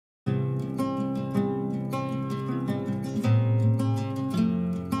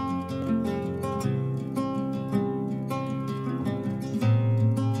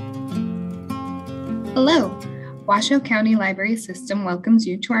Hello! Washoe County Library System welcomes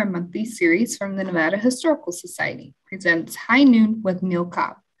you to our monthly series from the Nevada Historical Society, presents High Noon with Neal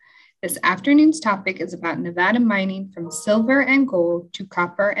Cobb. This afternoon's topic is about Nevada mining from silver and gold to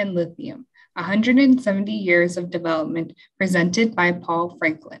copper and lithium, 170 years of development, presented by Paul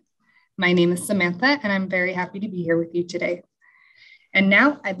Franklin. My name is Samantha, and I'm very happy to be here with you today. And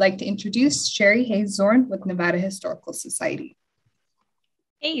now I'd like to introduce Sherry Hayes-Zorn with Nevada Historical Society.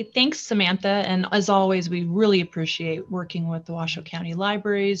 Hey, thanks, Samantha. And as always, we really appreciate working with the Washoe County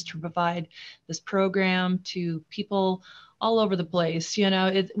Libraries to provide this program to people all over the place. You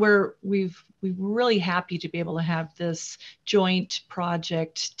know, we're really happy to be able to have this joint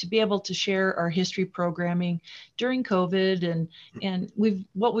project to be able to share our history programming during COVID. And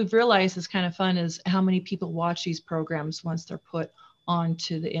what we've realized is kind of fun is how many people watch these programs once they're put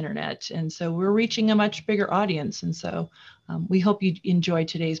onto the internet. And so we're reaching a much bigger audience. And so we hope you enjoy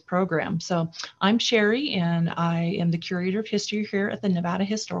today's program. So I'm Sherry, and I am the curator of history here at the Nevada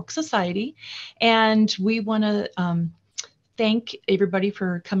Historical Society. And we want to thank everybody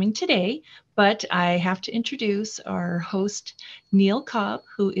for coming today, but I have to introduce our host, Neal Cobb,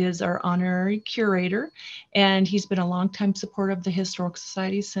 who is our honorary curator, and he's been a longtime supporter of the Historical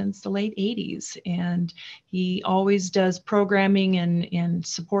Society since the late 80s, and he always does programming and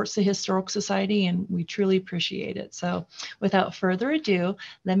supports the Historical Society, and we truly appreciate it. So without further ado,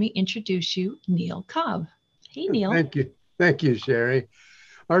 let me introduce you, Neal Cobb. Hey, Neal. Thank you. Thank you, Sherry.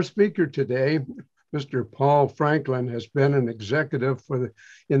 Our speaker today, Mr. Paul Franklin, has been an executive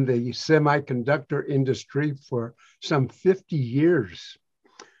in the semiconductor industry for some 50 years.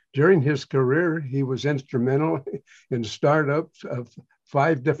 During his career, he was instrumental in startups of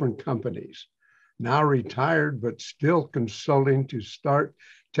 5 different companies, now retired, but still consulting to start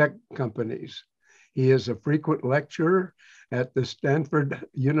tech companies. He is a frequent lecturer at the Stanford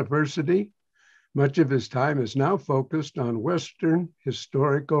University. Much of his time is now focused on Western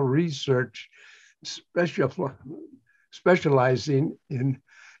historical research, specializing in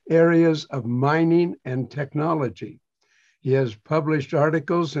areas of mining and technology. He has published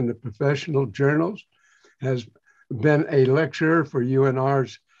articles in the professional journals, has been a lecturer for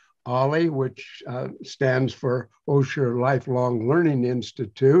UNR's OLLI, which stands for Osher Lifelong Learning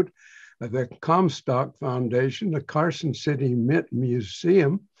Institute, the Comstock Foundation, the Carson City Mint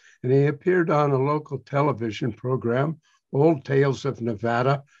Museum, and he appeared on a local television program, Old Tales of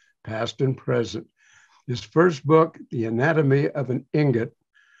Nevada, Past and Present. His first book, The Anatomy of an Ingot,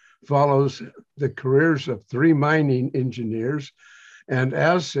 follows the careers of 3 mining engineers and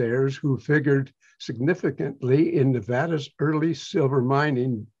assayers who figured significantly in Nevada's early silver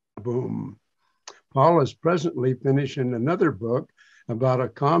mining boom. Paul is presently finishing another book about a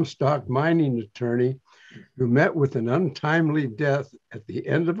Comstock mining attorney who met with an untimely death at the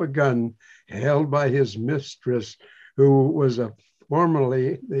end of a gun held by his mistress, who was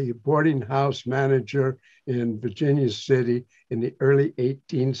formerly the boarding house manager in Virginia City in the early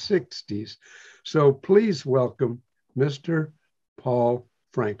 1860s. So please welcome Mr. Paul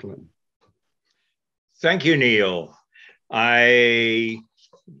Franklin. Thank you, Neal. I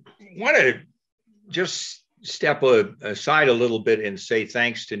want to just step aside a little bit and say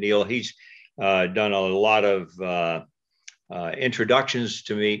thanks to Neal. He's done a lot of introductions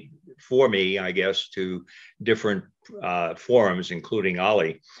for me, I guess, to different forums, including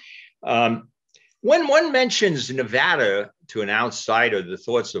OLLI. When one mentions Nevada to an outsider, the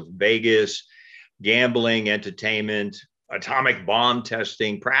thoughts of Vegas, gambling, entertainment, atomic bomb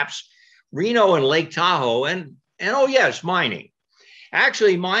testing, perhaps Reno and Lake Tahoe, and oh yes, mining.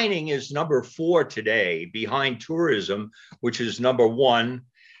 Actually, mining is number 4 today, behind tourism, which is number 1.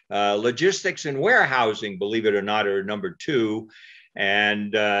 Logistics and warehousing, believe it or not, are number 2,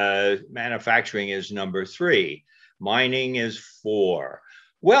 and manufacturing is number 3. Mining is 4.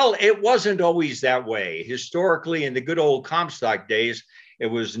 Well, it wasn't always that way. Historically, in the good old Comstock days, it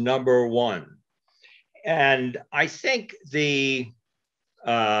was number 1. And I think this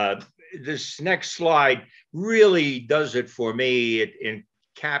next slide really does it for me. It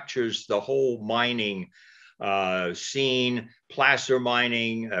captures the whole mining scene, placer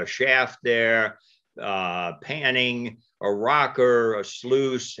mining, a shaft there, panning, a rocker, a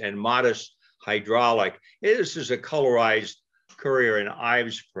sluice, and modest hydraulic. This is a colorized Courier and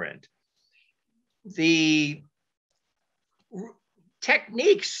Ives print. The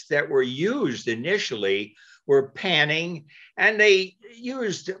techniques that were used initially were panning, and they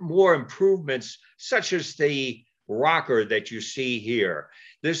used more improvements, such as the rocker that you see here.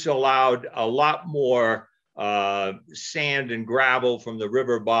 This allowed a lot more sand and gravel from the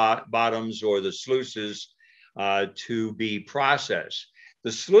river bottoms or the sluices to be processed.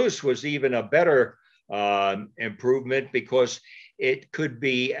 The sluice was even a better improvement, because it could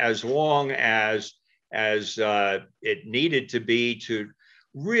be as long as it needed to be to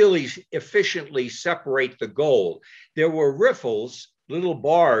really efficiently separate the gold. There were riffles, little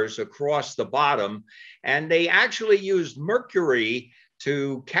bars across the bottom, and they actually used mercury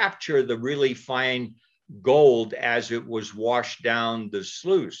to capture the really fine gold as it was washed down the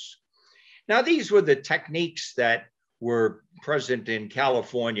sluice. Now, these were the techniques that were present in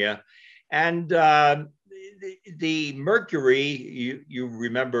California. And the mercury, you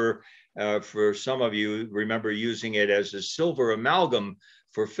remember, for some of you, remember using it as a silver amalgam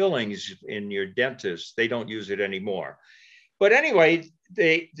for fillings in your dentist. They don't use it anymore. But anyway,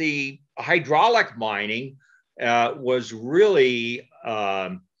 the hydraulic mining was really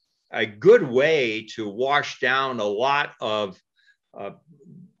a good way to wash down a lot of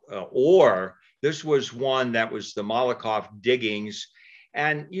ore. This was one that was the Malakoff diggings.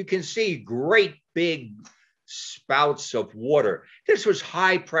 And you can see great big spouts of water. This was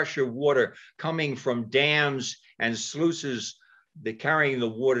high pressure water coming from dams and sluices, carrying the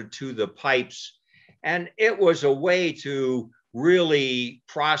water to the pipes. And it was a way to really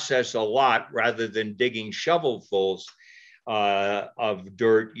process a lot rather than digging shovelfuls of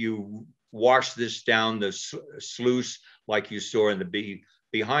dirt. You wash this down the sluice like you saw in the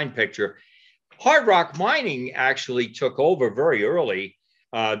behind picture. Hard rock mining actually took over very early.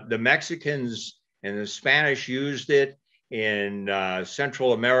 The Mexicans and the Spanish used it in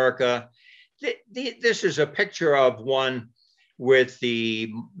Central America. This is a picture of one with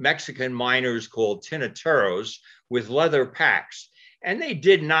the Mexican miners called tinateros with leather packs. And they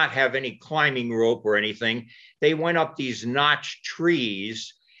did not have any climbing rope or anything. They went up these notched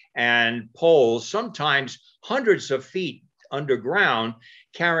trees and poles, sometimes hundreds of feet underground,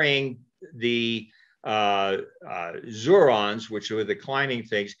 carrying the zurons, which were the climbing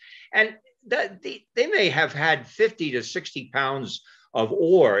things. And they may have had 50 to 60 pounds of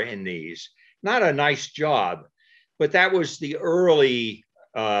ore in these. Not a nice job, but that was the early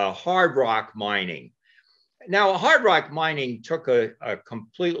hard rock mining. Now, hard rock mining took a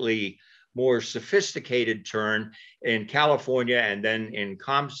completely more sophisticated turn in California and then in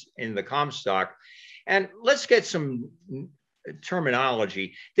the Comstock. And let's get some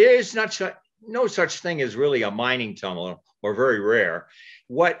terminology. There is no such thing as really a mining tunnel, or very rare.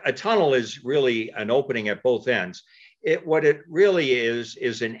 What a tunnel is really an opening at both ends. What it really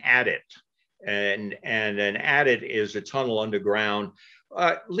is an adit. And an adit is a tunnel underground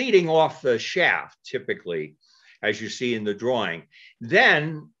leading off the shaft, typically, as you see in the drawing.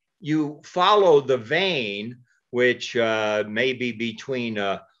 Then you follow the vein, which may be between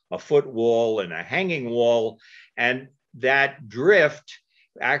a foot wall and a hanging wall, and that drift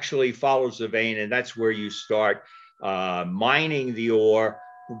actually follows the vein, and that's where you start mining the ore,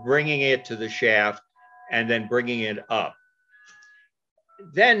 bringing it to the shaft, and then bringing it up.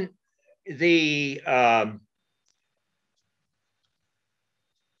 Then the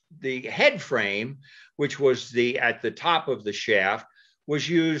head frame, which was at the top of the shaft, was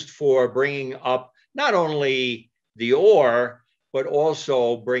used for bringing up not only the ore, but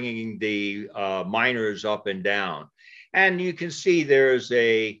also bringing the miners up and down. And you can see there's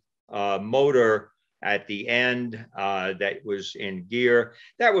a motor at the end that was in gear.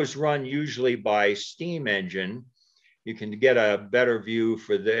 That was run usually by steam engine. You can get a better view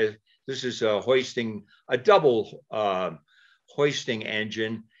for this. This is a double hoisting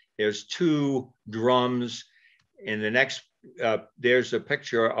engine. There's two drums. In the next, there's a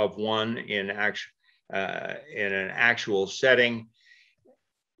picture of one in an actual setting.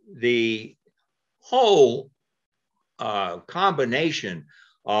 The whole combination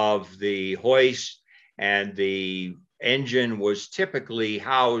of the hoist and the engine was typically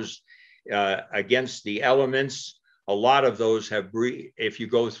housed against the elements. A lot of those have, if you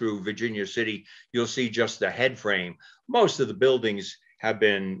go through Virginia City, you'll see just the head frame. Most of the buildings have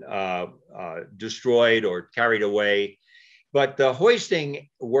been destroyed or carried away, but the hoisting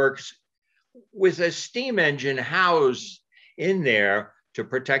works with a steam engine housed in there to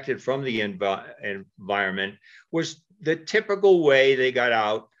protect it from the environment. Was the typical way they got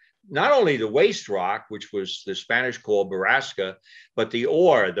out not only the waste rock, which was the Spanish called borrasca, but the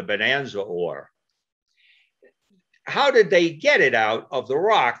ore, the bonanza ore. How did they get it out of the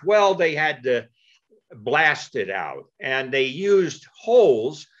rock? Well, they had to blast it out, and they used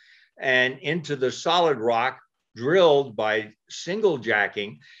holes and into the solid rock drilled by single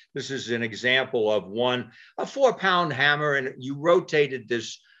jacking. This is an example of a 4-pound hammer, and you rotated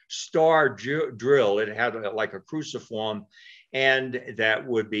this star drill. It had like a cruciform, and that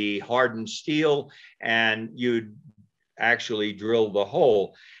would be hardened steel, and you'd actually drill the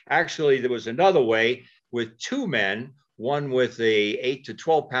hole. Actually, there was another way with two men, one with a 8 to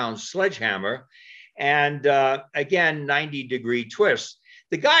 12 pound sledgehammer, and again, 90-degree twist.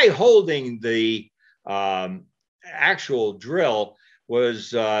 The guy holding the actual drill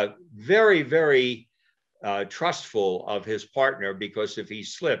was very, very trustful of his partner, because if he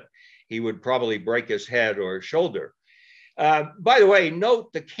slipped, he would probably break his head or shoulder. By the way,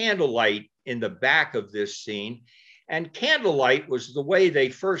 note the candlelight in the back of this scene. And candlelight was the way they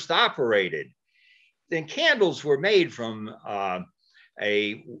first operated. Then candles were made from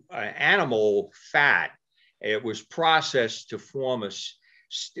a animal fat. It was processed to form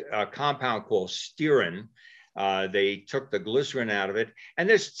a compound called stearin. They took the glycerin out of it. And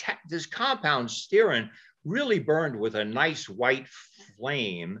this compound stearin really burned with a nice white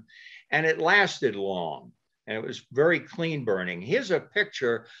flame, and it lasted long. And it was very clean burning. Here's a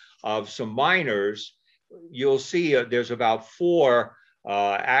picture of some miners. You'll see there's about 4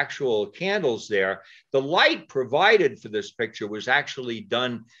 actual candles there. The light provided for this picture was actually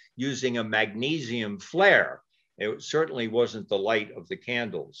done using a magnesium flare. It certainly wasn't the light of the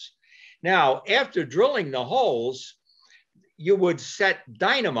candles. Now, after drilling the holes, you would set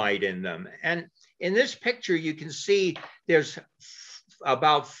dynamite in them. And in this picture, you can see there's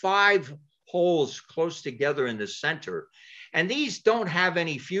about 5 holes close together in the center. And these don't have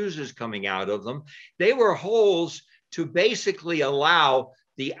any fuses coming out of them. They were holes to basically allow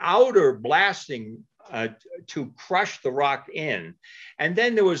the outer blasting to crush the rock in. And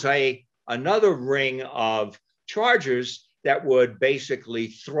then there was another ring of chargers that would basically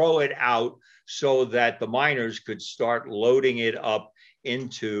throw it out so that the miners could start loading it up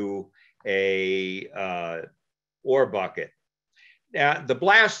into a ore bucket. Now, the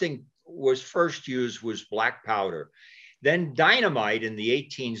blasting was first used was black powder. Then dynamite in the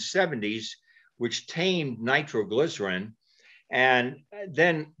 1870s, which tamed nitroglycerin. And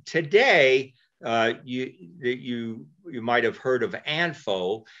then today, you might have heard of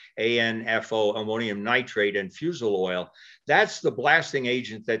ANFO, ANFO, ammonium nitrate, and fusel oil. That's the blasting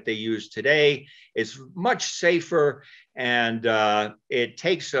agent that they use today. It's much safer, and it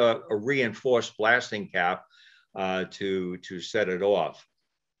takes a reinforced blasting cap to set it off.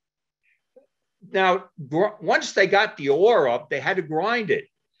 Now, once they got the ore up, they had to grind it.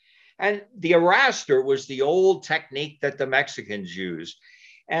 And the arraster was the old technique that the Mexicans used.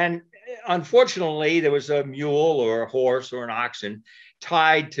 And unfortunately, there was a mule or a horse or an oxen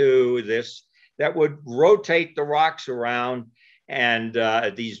tied to this that would rotate the rocks around and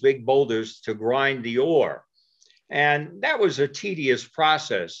these big boulders to grind the ore. And that was a tedious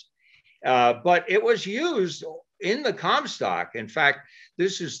process. But it was used in the Comstock. In fact,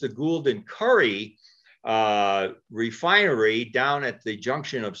 this is the Gould and Curry refinery down at the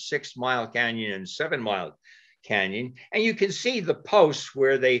junction of 6 Mile Canyon and 7 Mile Canyon. And you can see the posts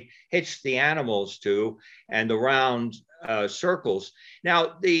where they hitched the animals to and the round circles.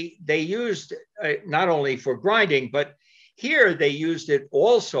 Now, they used not only for grinding, but here they used it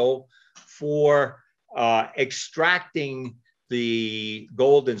also for extracting the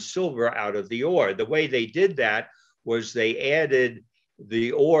gold and silver out of the ore. The way they did that was they added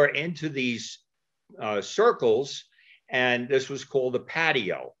the ore into these circles, and this was called a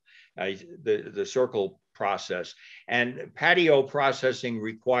patio, the circle process. And patio processing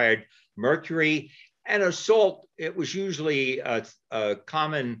required mercury and a salt. It was usually a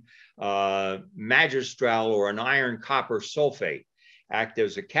common magistral or an iron copper sulfate act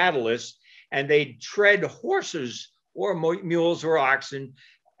as a catalyst, and they'd tread horses or mules or oxen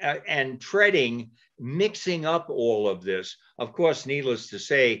and treading, mixing up all of this. Of course, needless to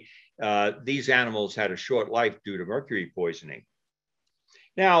say, these animals had a short life due to mercury poisoning.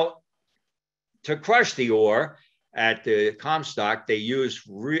 Now, to crush the ore at the Comstock, they used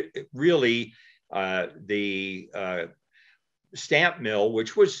really the stamp mill,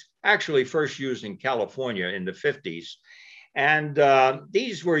 which was actually first used in California in the 50s. And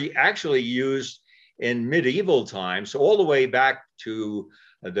these were actually used in medieval times, all the way back to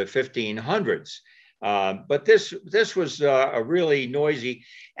the 1500s. But this was a really noisy,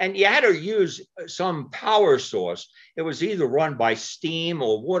 and you had to use some power source. It was either run by steam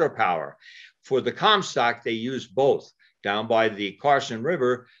or water power. For the Comstock, they used both. Down by the Carson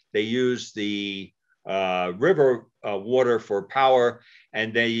River, they used the river water for power,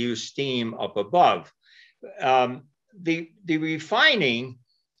 and they used steam up above. The refining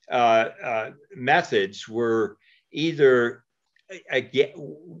methods were either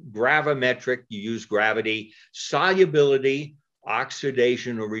gravimetric, you use gravity, solubility,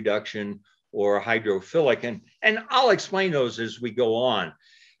 oxidation or reduction, or hydrophilic. And I'll explain those as we go on.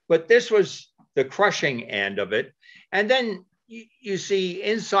 But this was the crushing end of it. And then you see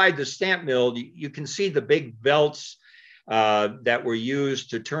inside the stamp mill, you can see the big belts that were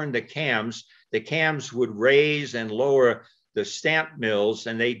used to turn the cams. The cams would raise and lower the stamp mills,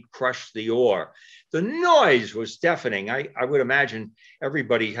 and they'd crush the ore. The noise was deafening. I would imagine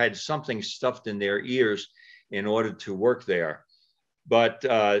everybody had something stuffed in their ears in order to work there. But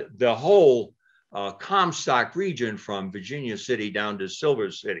the whole Comstock region from Virginia City down to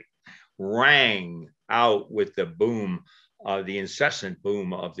Silver City rang out with the boom, the incessant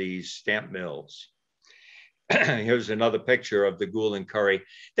boom of these stamp mills. Here's another picture of the Gould and Curry.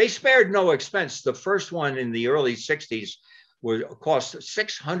 They spared no expense. The first one in the early 60s cost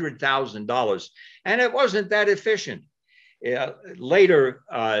 $600,000, and it wasn't that efficient. Later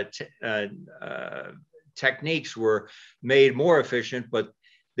techniques were made more efficient, but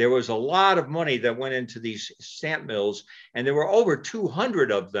there was a lot of money that went into these stamp mills, and there were over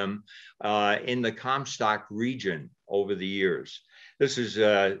 200 of them in the Comstock region over the years. This is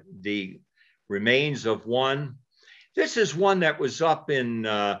the remains of one. This is one that was up in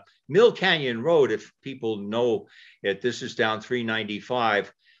Mill Canyon Road, if people know it. This is down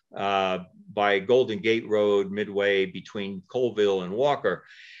 395 by Golden Gate Road, midway between Colville and Walker.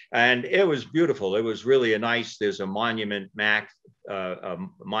 And it was beautiful. It was really there's a monument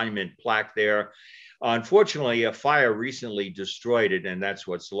plaque there. Unfortunately, a fire recently destroyed it, and that's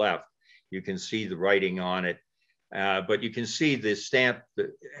what's left. You can see the writing on it. But you can see the stamp,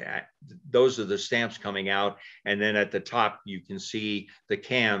 those are the stamps coming out. And then at the top, you can see the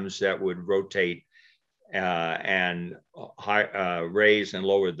cams that would rotate and raise and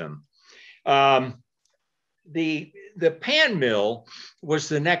lower them. The pan mill was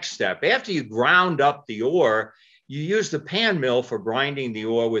the next step. After you ground up the ore, you use the pan mill for grinding the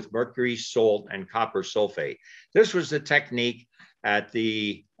ore with mercury, salt, and copper sulfate. This was the technique at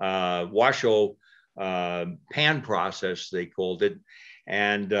the Washoe pan process, they called it.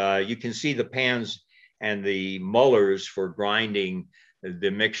 And you can see the pans and the mullers for grinding the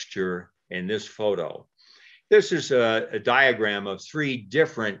mixture in this photo. This is a diagram of 3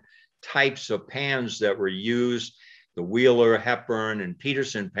 different types of pans that were used: the Wheeler, Hepburn, and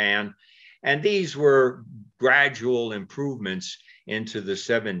Peterson pan. And these were gradual improvements into the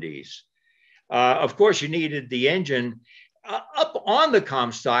 70s. Of course, you needed the engine. Up on the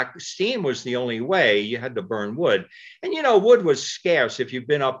Comstock, steam was the only way. You had to burn wood. And, you know, wood was scarce. If you've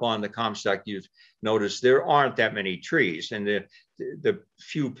been up on the Comstock, you've noticed there aren't that many trees. And the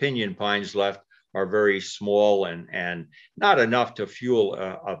few pinyon pines left are very small and not enough to fuel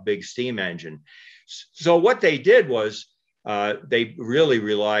a big steam engine. So what they did was they really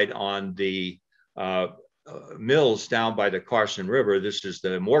relied on the mills down by the Carson River. This is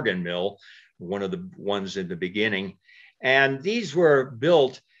the Morgan Mill, one of the ones in the beginning. And these were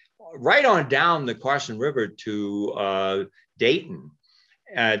built right on down the Carson River to Dayton.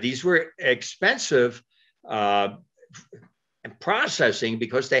 These were expensive processing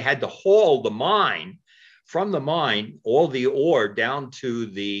because they had to haul the mine, from the mine, all the ore down to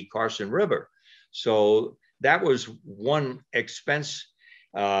the Carson River. So that was one expense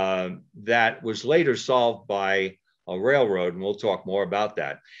that was later solved by a railroad, and we'll talk more about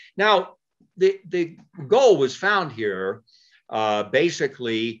that. Now, the gold was found here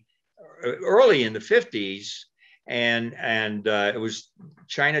basically early in the 50s, and it was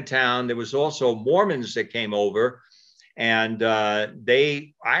Chinatown. There was also Mormons that came over, and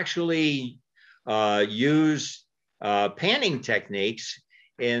they actually used panning techniques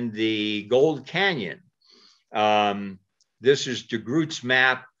in the Gold Canyon. This is DeGroote's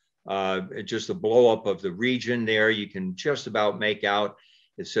map, just a blow up of the region there. You can just about make out,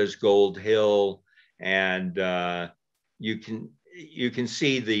 it says Gold Hill, and you can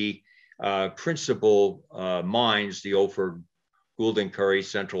see the principal mines: the Ophir, Gould and Curry,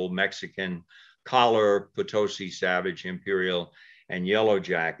 Central Mexican, Collar, Potosi, Savage, Imperial, and Yellow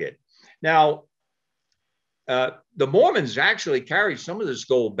Jacket. Now, the Mormons actually carried some of this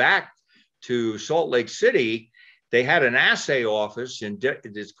gold back to Salt Lake City. They had an assay office, and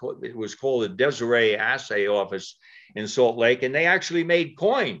it was called the Desiree Assay Office in Salt Lake, and they actually made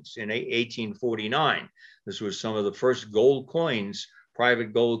coins in 1849. This was some of the first gold coins,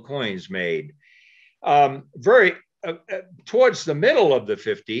 private gold coins made. Towards the middle of the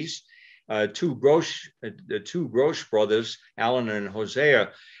 50s, the two Grosch brothers, Alan and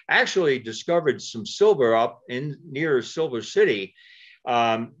Hosea, actually discovered some silver up near Silver City.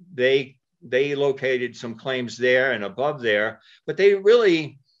 They located some claims there and above there, but they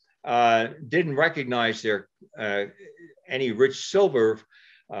really didn't recognize any rich silver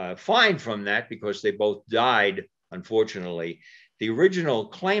find from that, because they both died, unfortunately. The original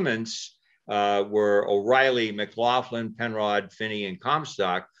claimants were O'Reilly, McLaughlin, Penrod, Finney, and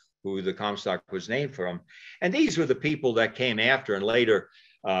Comstock, who the Comstock was named from. And these were the people that came after and later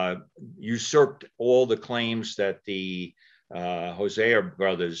usurped all the claims that the Hosea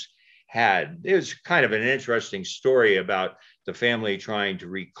brothers had. There's kind of an interesting story about the family trying to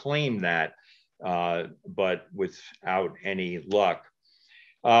reclaim that, but without any luck.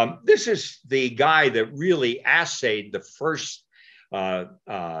 This is the guy that really assayed the first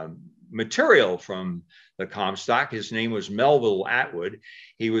material from the Comstock. His name was Melville Atwood.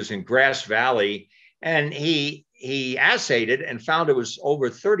 He was in Grass Valley, and he assayed it and found it was over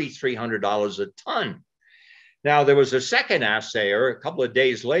 $3,300 a ton. Now, there was a second assayer a couple of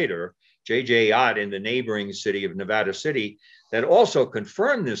days later, J.J. Ott in the neighboring city of Nevada City, that also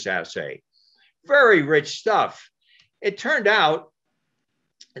confirmed this assay. Very rich stuff. It turned out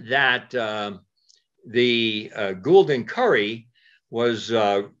that the Gould and Curry was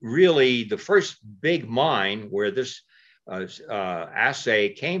really the first big mine where this assay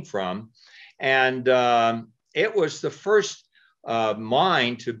came from. And it was the first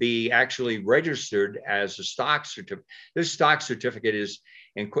mine to be actually registered as a stock certificate. This stock certificate is,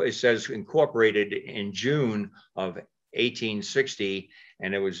 it says incorporated in June of 1860,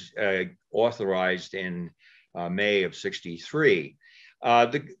 and it was authorized in May of 63.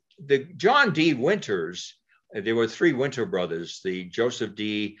 The John D. Winters, there were three Winter brothers, the Joseph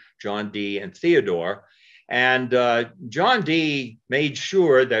D., John D., and Theodore. And John D. made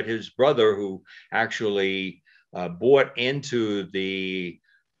sure that his brother, who actually bought into the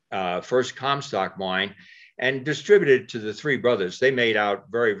first Comstock mine and distributed to the three brothers. They made out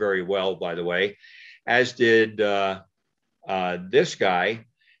very, very well, by the way, as did this guy,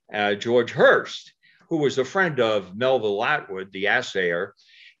 George Hurst, who was a friend of Melville Atwood, the assayer.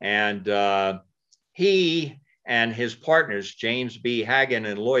 And he and his partners, James B. Hagen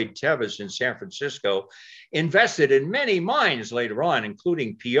and Lloyd Tevis in San Francisco, invested in many mines later on,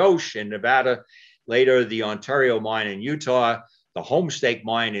 including Pioche in Nevada, later the Ontario mine in Utah, the Homestake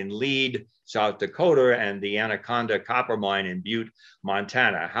mine in Lead, South Dakota, and the Anaconda copper mine in Butte,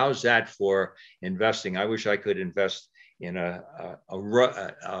 Montana. How's that for investing? I wish I could invest in a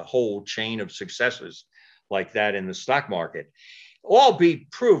whole chain of successes like that in the stock market. All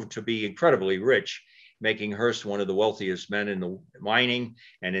proved to be incredibly rich, making Hearst one of the wealthiest men in the mining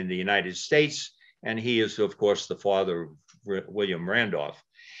and in the United States. And he is, of course, the father of William Randolph.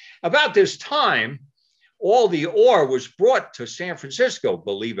 About this time, all the ore was brought to San Francisco,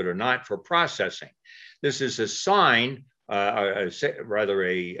 believe it or not, for processing. This is a sign, rather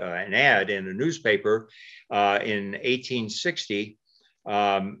an ad in a newspaper in 1860.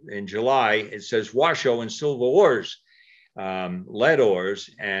 In July, it says Washoe and silver ores, lead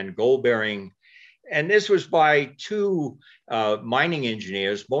ores, and gold-bearing. And this was by two mining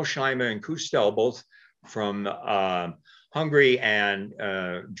engineers, Mosheimer and Kustel, both from Hungary and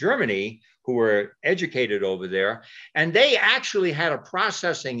Germany, who were educated over there. And they actually had a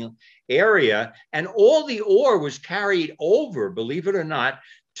processing area, and all the ore was carried over, believe it or not,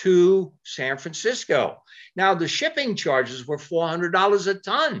 to San Francisco. Now, the shipping charges were $400 a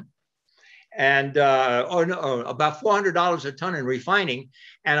ton. And about $400 a ton in refining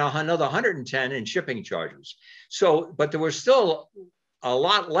and another $110 in shipping charges. So, but there was still a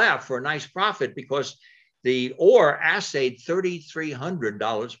lot left for a nice profit because the ore assayed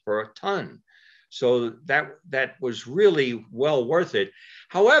 $3,300 per ton. So that was really well worth it.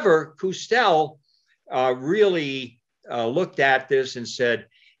 However, Kustel really looked at this and said,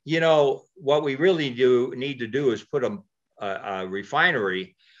 you know, what we really need to do is put a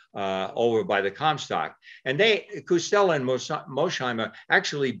refinery over by the Comstock. And Kustel and Mosheimer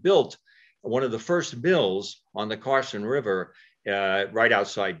actually built one of the first mills on the Carson River right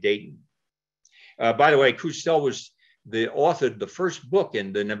outside Dayton. By the way, Kustel authored the first book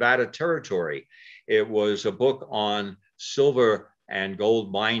in the Nevada Territory. It was a book on silver and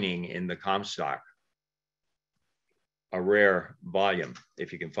gold mining in the Comstock, a rare volume,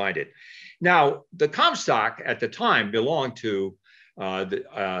 if you can find it. Now, the Comstock at the time belonged to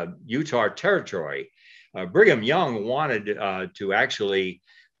the Utah Territory. Brigham Young wanted to actually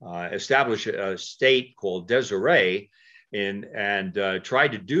establish a state called Desiree and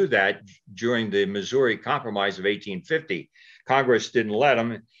tried to do that during the Missouri Compromise of 1850. Congress didn't let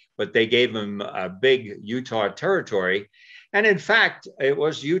him, but they gave him a big Utah Territory. And in fact, it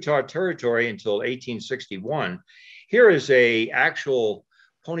was Utah Territory until 1861. Here is an actual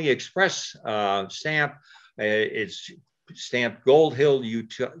Pony Express stamp. It's stamped Gold Hill,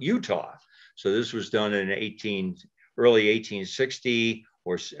 Utah. So this was done in early 1860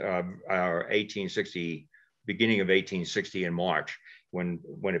 or 1861 beginning of 1860 in March, when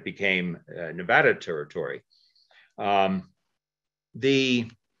it became Nevada territory. This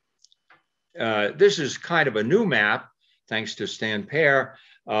is kind of a new map, thanks to Stan Pear,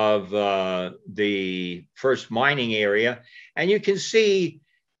 of the first mining area. And you can see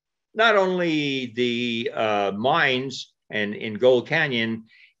not only the mines and in Gold Canyon,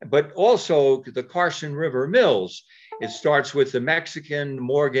 but also the Carson River mills. It starts with the Mexican,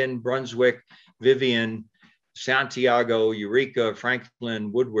 Morgan, Brunswick, Vivian, Santiago, Eureka,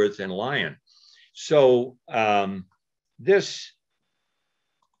 Franklin, Woodworth, and Lyon. So this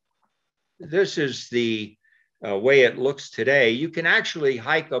is the way it looks today. You can actually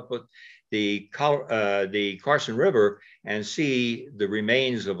hike up the Carson River and see the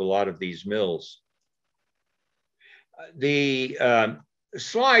remains of a lot of these mills. The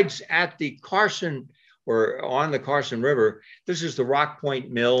slides at the Carson, or on the Carson River, this is the Rock Point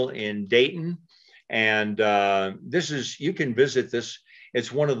Mill in Dayton. And you can visit this.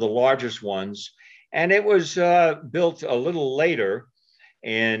 It's one of the largest ones. And it was built a little later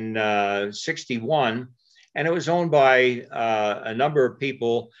in 61. And it was owned by a number of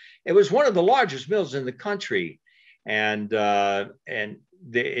people. It was one of the largest mills in the country. And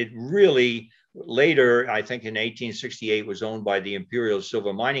it really later, I think in 1868, was owned by the Imperial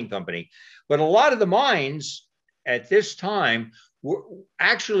Silver Mining Company. But a lot of the mines at this time were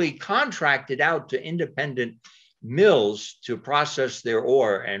actually contracted out to independent mills to process their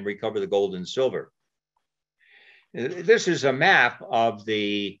ore and recover the gold and silver. This is a map of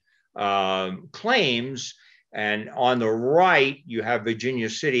the claims. And on the right, you have Virginia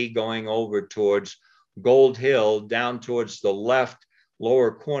City going over towards Gold Hill. Down towards the left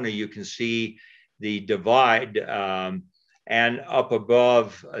lower corner, you can see the divide, and up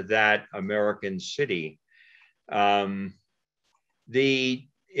above that, American City. If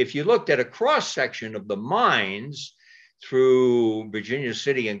you looked at a cross section of the mines through Virginia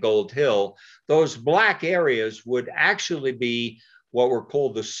City and Gold Hill, those black areas would actually be what were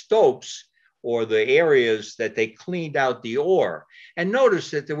called the stopes, or the areas that they cleaned out the ore. And notice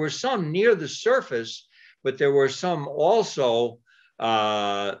that there were some near the surface, but there were some also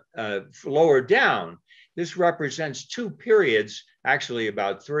lower down. This represents two periods, actually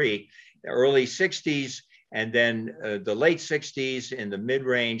about three: the early 60s, and then the late 60s in the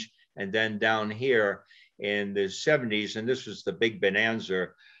mid-range, and then down here in the 70s. And this was the big bonanza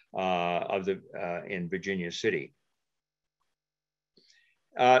in Virginia City.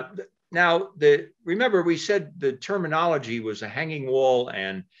 Now, remember we said the terminology was a hanging wall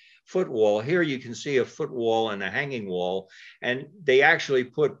and foot wall. Here you can see a foot wall and a hanging wall, and they actually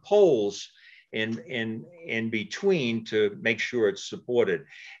put poles in between to make sure it's supported.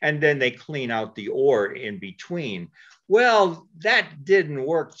 And then they clean out the ore in between. Well, that didn't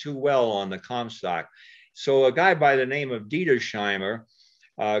work too well on the Comstock. So a guy by the name of Diedersheimer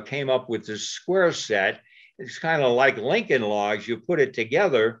came up with this square set. It's kind of like Lincoln logs. You put it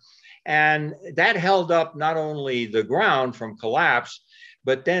together, and that held up not only the ground from collapse,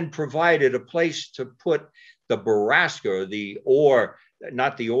 but then provided a place to put the boraska, the ore,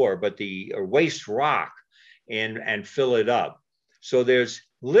 not the ore, but the waste rock in and fill it up. So there's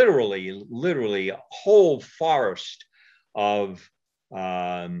literally a whole forest of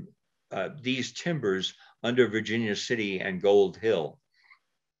these timbers under Virginia City and Gold Hill.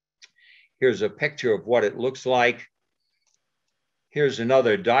 Here's a picture of what it looks like. Here's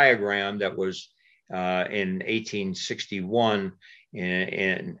another diagram that was in 1861.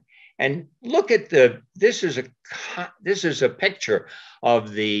 And look at this is a picture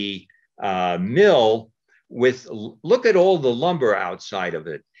of the mill look at all the lumber outside of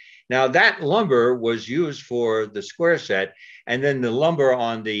it. Now that lumber was used for the square set, and then the lumber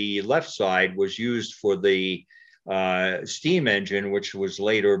on the left side was used for the steam engine, which was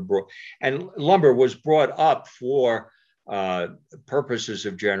later brought, and lumber was brought up for purposes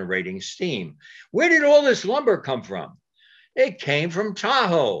of generating steam. Where did all this lumber come from? It came from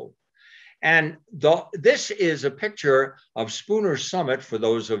Tahoe. And this is a picture of Spooner Summit, for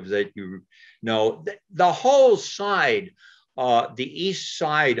those of that you know. The whole side, the east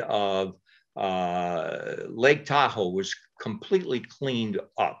side of Lake Tahoe was completely cleaned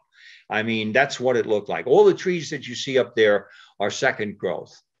up. I mean, that's what it looked like. All the trees that you see up there are second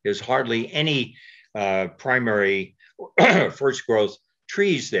growth. There's hardly any primary first growth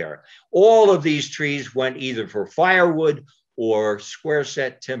trees there. All of these trees went either for firewood or square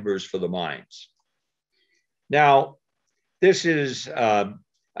set timbers for the mines. Now, this is the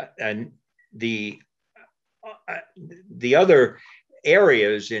other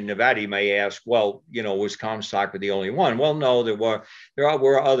areas in Nevada. You may ask, well, was Comstock the only one? Well, no, there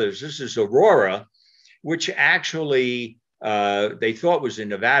were others. This is Aurora, which actually they thought was in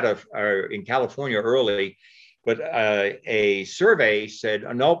Nevada or in California early, but a survey said,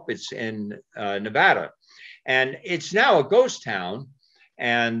 oh, nope, it's in Nevada. And it's now a ghost town.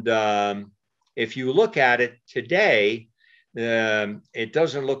 And if you look at it today, it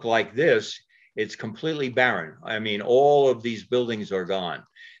doesn't look like this. It's completely barren. I mean, all of these buildings are gone.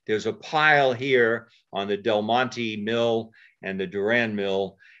 There's a pile here on the Del Monte Mill and the Duran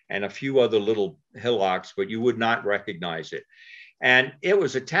Mill and a few other little hillocks, but you would not recognize it. And it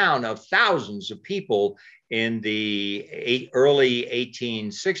was a town of thousands of people in the early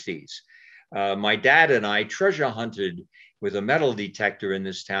 1860s. My dad and I treasure hunted with a metal detector in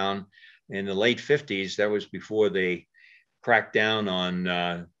this town in the late 50s. That was before they cracked down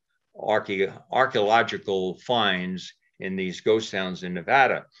on archaeological finds in these ghost towns in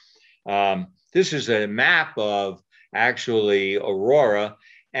Nevada. This is a map of actually Aurora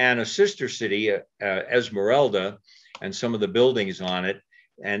and a sister city, Esmeralda, and some of the buildings on it.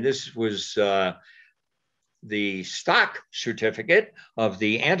 And this was the stock certificate of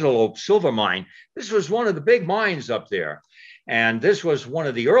the Antelope Silver Mine. This was one of the big mines up there. And this was one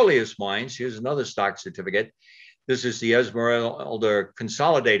of the earliest mines. Here's another stock certificate. This is the Esmeralda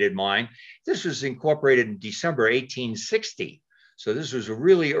Consolidated Mine. This was incorporated in December 1860. So this was a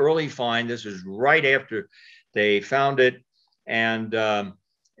really early find. This was right after they found it. And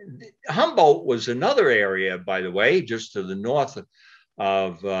Humboldt was another area, by the way, just to the north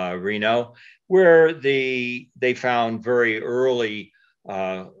of Reno, where they found very early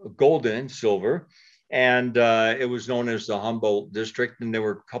gold and silver. And it was known as the Humboldt District. And there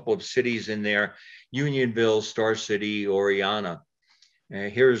were a couple of cities in there: Unionville, Star City, Oriana.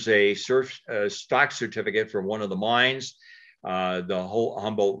 Here's a stock certificate from one of the mines, the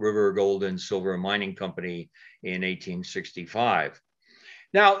Humboldt River Gold and Silver Mining Company in 1865.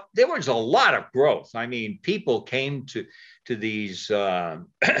 Now, there was a lot of growth. I mean, people came to these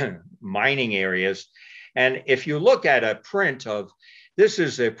mining areas. And if you look at a print of, this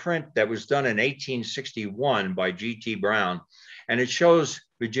is a print that was done in 1861 by G.T. Brown, and it shows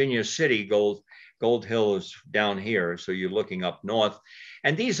Virginia City. Gold Hill is down here, so you're looking up north.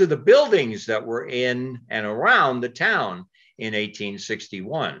 And these are the buildings that were in and around the town in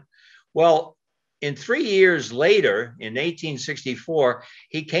 1861. Well, in 3 years later, in 1864,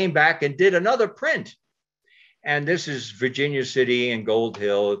 he came back and did another print. And this is Virginia City and Gold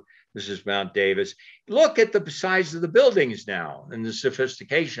Hill. This is Mount Davis. Look at the size of the buildings now and the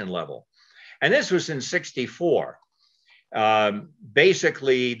sophistication level. And this was in 64.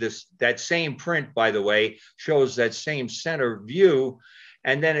 Basically, that same print, by the way, shows that same center view.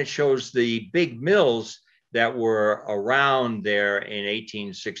 And then it shows the big mills that were around there in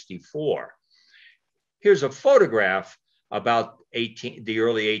 1864. Here's a photograph about the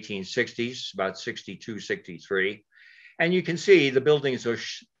early 1860s, about 62, 63. And you can see the buildings are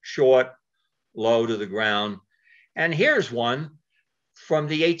short, low to the ground. And here's one from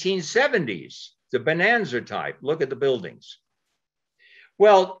the 1870s, the Bonanza type. Look at the buildings.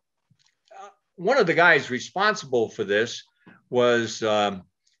 Well, one of the guys responsible for this was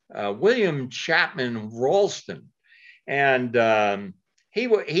William Chapman Ralston. And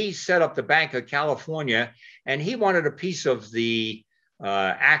he set up the Bank of California, and he wanted a piece of the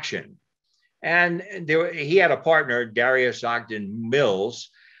action. And he had a partner, Darius Ogden Mills,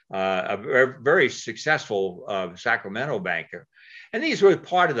 a very successful Sacramento banker. And these were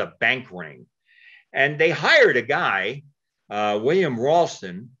part of the bank ring. And they hired a guy, William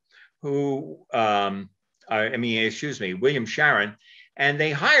Ralston, William Sharon, and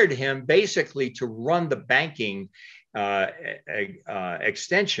they hired him basically to run the banking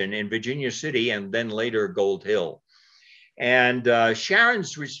extension in Virginia City and then later Gold Hill. And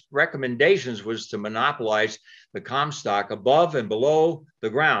Sharon's recommendations was to monopolize the Comstock above and below the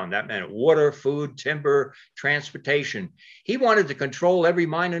ground. That meant water, food, timber, transportation. He wanted to control every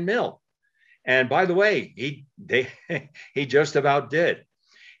mine and mill. And by the way, he just about did.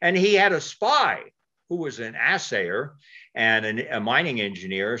 And he had a spy who was an assayer and a mining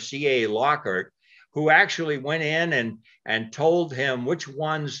engineer, C.A. Lockhart, who actually went in and told him which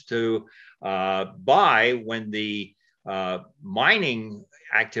ones to buy when the mining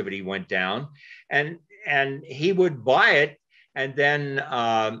activity went down, and he would buy it, and then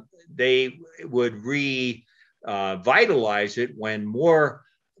they would revitalize it when more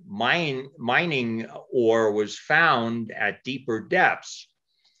mining ore was found at deeper depths.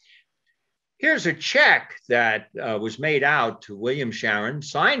 Here's a check that was made out to William Sharon,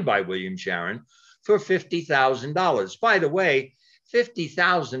 signed by William Sharon, for $50,000. By the way,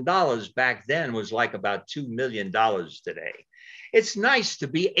 $50,000 back then was like about $2 million today. it's nice to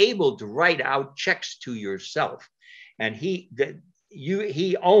be able to write out checks to yourself. And he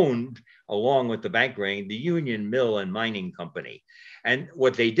owned, along with the bank ring, the Union Mill and Mining Company. And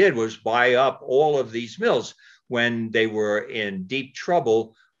what they did was buy up all of these mills when they were in deep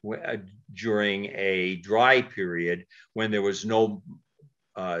trouble during a dry period, when there was no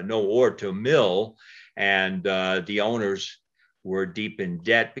ore to mill, and the owners were deep in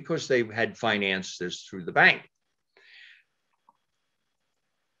debt because they had financed this through the bank.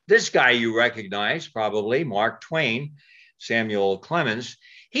 This guy you recognize probably, Mark Twain, Samuel Clemens.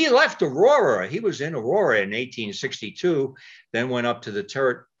 He left Aurora. He was in Aurora in 1862, then went up to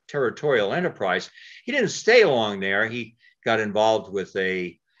the Territorial Enterprise. He didn't stay long there. He got involved with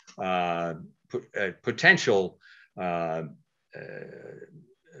a potential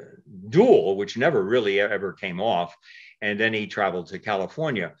duel, which never really ever came off. And then he traveled to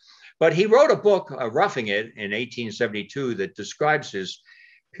California. But he wrote a book, Roughing It, in 1872 that describes his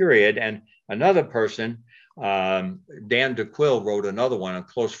period. And another person, Dan DeQuille, wrote another one, a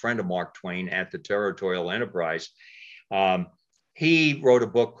close friend of Mark Twain at the Territorial Enterprise. He wrote a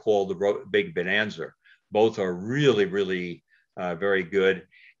book called The Big Bonanza. Both are really, really very good.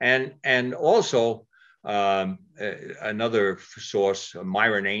 And also another source,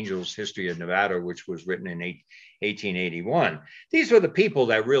 Myron Angel's History of Nevada, which was written in 1881. These were the people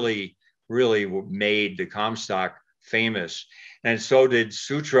that really, really made the Comstock famous. And so did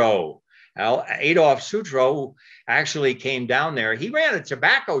Sutro. Adolph Sutro actually came down there. He ran a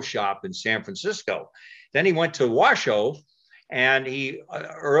tobacco shop in San Francisco. Then he went to Washoe, and he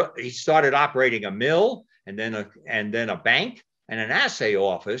started operating a mill, and then a bank and an assay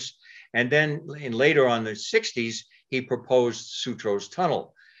office. And then later on in the 60s, he proposed Sutro's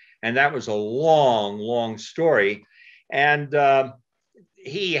tunnel. And that was a long, long story. And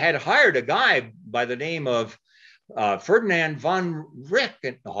he had hired a guy by the name of Ferdinand von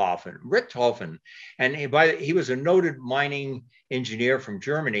Richthofen. And he was a noted mining engineer from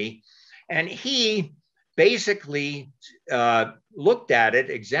Germany. And he basically looked at it,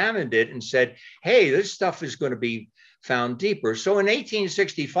 examined it, and said, hey, this stuff is going to be found deeper. So in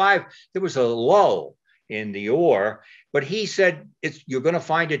 1865, there was a lull in the ore, but he said, you're going to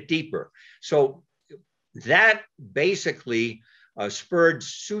find it deeper. So that basically spurred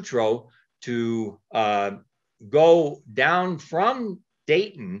Sutro to go down from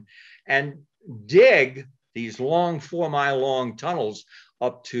Dayton and dig these long 4-mile long tunnels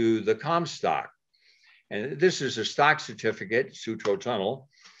up to the Comstock. And this is a stock certificate, Sutro Tunnel.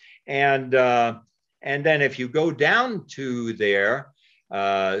 And then if you go down to there,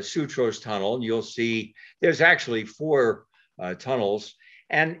 Sutro's tunnel, you'll see there's actually 4 tunnels,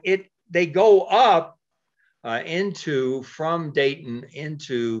 and they go up from Dayton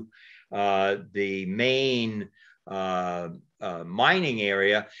into the main mining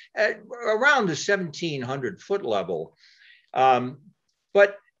area at around the 1,700 foot level.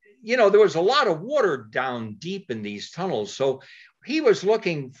 But there was a lot of water down deep in these tunnels. So he was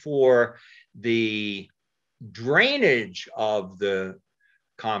looking for the drainage of the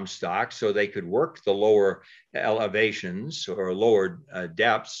Comstock so they could work the lower elevations or lower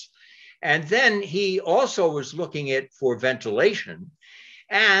depths. And then he also was looking for ventilation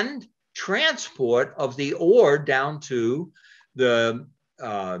and transport of the ore down to the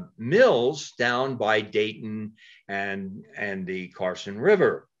mills down by Dayton and the Carson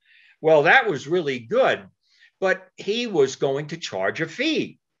River. Well, that was really good, but he was going to charge a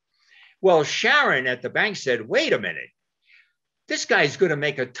fee. Well, Sharon at the bank said, wait a minute, this guy's going to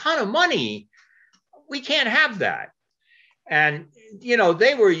make a ton of money. We can't have that. And,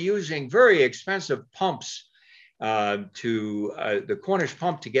 they were using very expensive pumps to the Cornish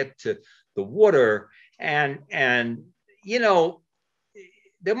pump to get to the water. And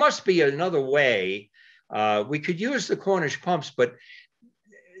there must be another way. We could use the Cornish pumps, but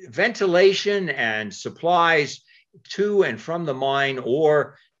ventilation and supplies to and from the mine,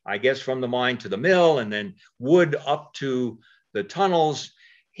 or I guess from the mine to the mill, and then wood up to the tunnels.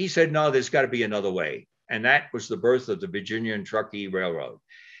 He said, no, there's got to be another way. And that was the birth of the Virginia and Truckee Railroad.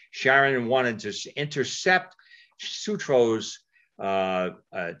 Sharon wanted to intercept Sutro's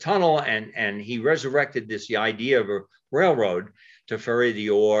tunnel, and he resurrected the idea of a railroad to ferry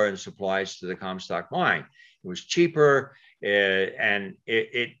the ore and supplies to the Comstock mine. It was cheaper, and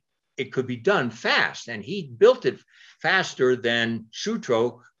it could be done fast. And he built it faster than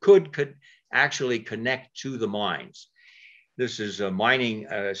Sutro could actually connect to the mines. This is a mining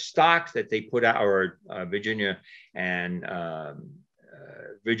stock that they put out, or Virginia and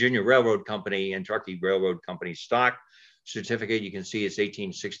Virginia Railroad Company and Truckee Railroad Company stock certificate. You can see it's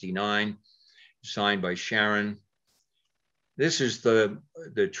 1869, signed by Sharon. this is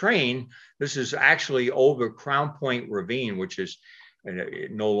the train. This is actually over Crown Point Ravine, which is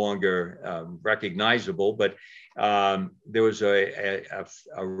no longer recognizable, but there was a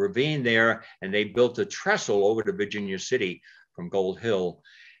ravine there, and they built a trestle over to Virginia City from Gold Hill.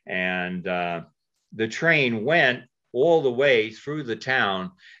 And the train went all the way through the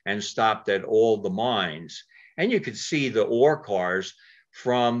town and stopped at all the mines. And you could see the ore cars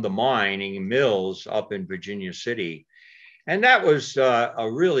from the mining mills up in Virginia City. And that was a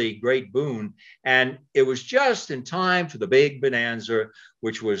really great boon. And it was just in time for the big bonanza,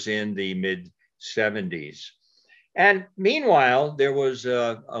 which was in the mid 70s. And meanwhile, there was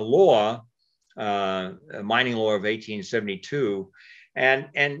a law, a mining law of 1872, and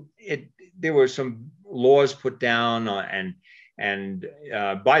there were some laws put down. And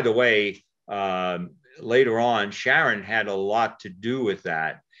by the way, later on, Sharon had a lot to do with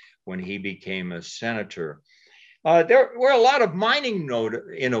that when he became a senator. There were a lot of mining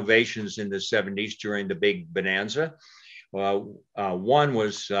innovations in the 70s during the big bonanza. One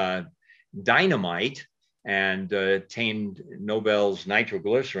was dynamite, and attained Nobel's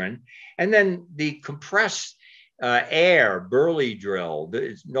nitroglycerin. And then the compressed air Burley drill.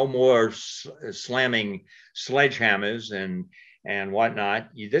 There's no more slamming sledgehammers and whatnot.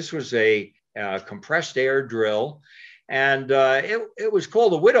 This was a compressed air drill. And it was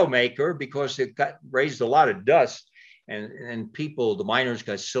called the Widowmaker because it raised a lot of dust, and people, the miners,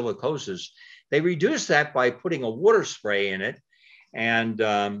 got silicosis. They reduced that by putting a water spray in it. And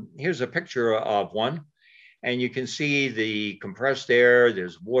here's a picture of one. And you can see the compressed air,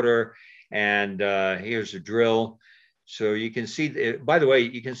 there's water, and here's a drill. So you can see, by the way,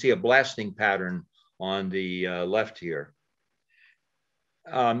 you can see a blasting pattern on the left here.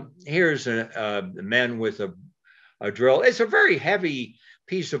 Here's a man with a drill. It's a very heavy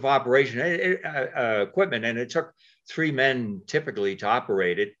piece of operation equipment, and it took 3 men typically to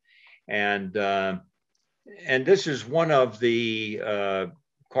operate it. And this is one of the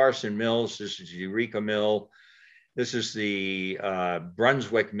Carson mills. This is Eureka Mill. This is the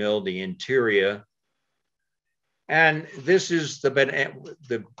Brunswick Mill, the interior. And this is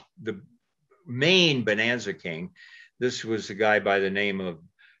the main Bonanza King. This was a guy by the name of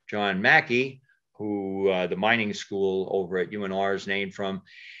John Mackey, who the mining school over at UNR is named from.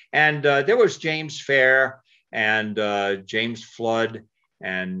 And there was James Fair and James Flood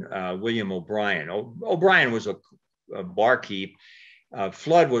and William O'Brien. O'Brien was a barkeep.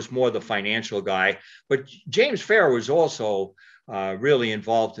 Flood was more the financial guy, but James Fair was also really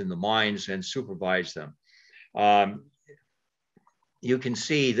involved in the mines and supervised them. You can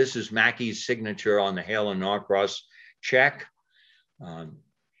see this is Mackey's signature on the Hale and Norcross check.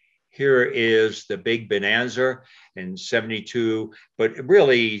 Here is the big bonanza in 72, but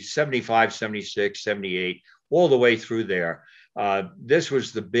really 75, 76, 78, all the way through there. This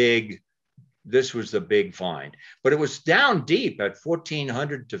was the big find, but it was down deep at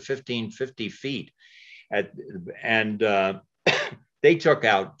 1,400 to 1,550 feet. And they took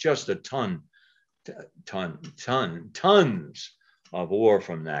out just a tons of ore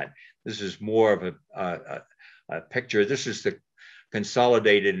from that. This is more of a picture. This is the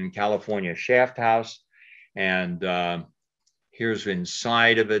consolidated in California shaft house. And here's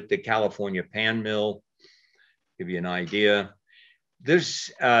inside of it, the California pan mill. Give you an idea. This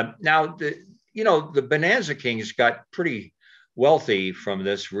now the Bonanza Kings got pretty wealthy from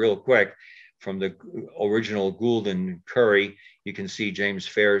this real quick, from the original Gould and Curry. You can see James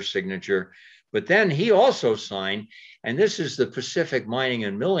Fair's signature, but then he also signed, and this is the Pacific Mining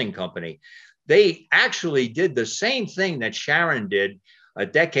and Milling Company. They actually did the same thing that Sharon did a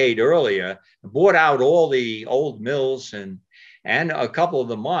decade earlier, bought out all the old mills and a couple of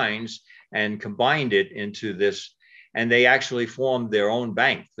the mines and combined it into this. And they actually formed their own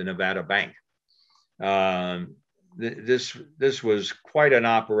bank, the Nevada Bank. This was quite an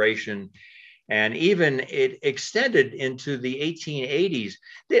operation. And even it extended into the 1880s.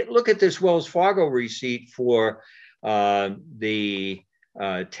 Look at this Wells Fargo receipt for the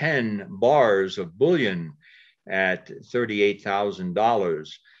 10 bars of bullion at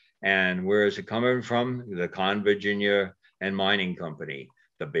 $38,000. And where is it coming from? The Con Virginia and Mining Company,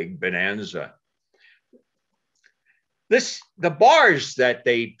 the big bonanza. The bars that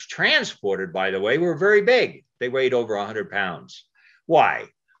they transported, by the way, were very big. They weighed over 100 pounds. Why?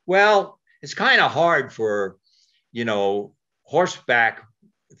 Well, it's kind of hard for, horseback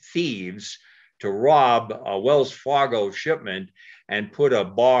thieves to rob a Wells Fargo shipment and put a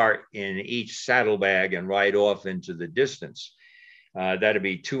bar in each saddlebag and ride off into the distance. That'd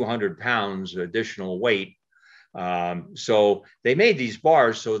be 200 pounds additional weight So they made these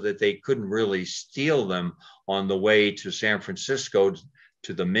bars so that they couldn't really steal them on the way to San Francisco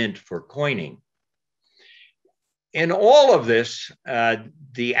to the mint for coining. In all of this,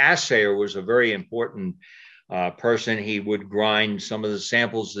 the assayer was a very important person. He would grind some of the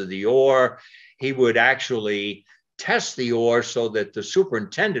samples of the ore. He would actually test the ore so that the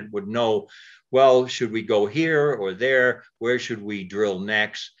superintendent would know, well, should we go here or there? Where should we drill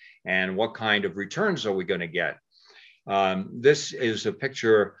next? And what kind of returns are we going to get? This is a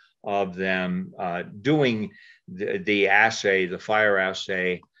picture of them doing the assay, the fire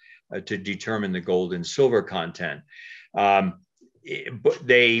assay, to determine the gold and silver content. But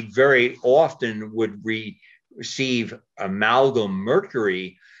they very often would receive amalgam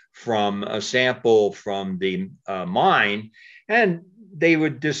mercury from a sample from the mine, and they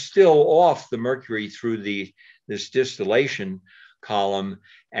would distill off the mercury through this distillation column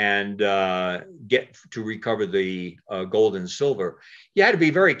and get to recover the gold and silver. You had to be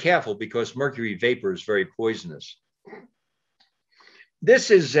very careful because mercury vapor is very poisonous.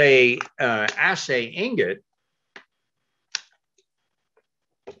 This is a assay ingot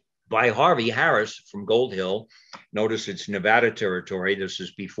by Harvey Harris from Gold Hill. Notice it's Nevada territory. This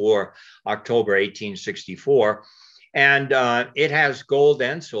is before October 1864. And it has gold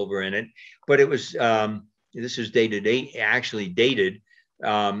and silver in it, but it was, this is actually dated.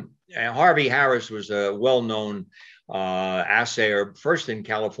 Harvey Harris was a well-known assayer, first in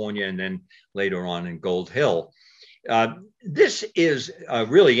California and then later on in Gold Hill. This is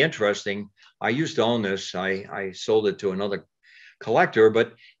really interesting. I used to own this. I sold it to another collector,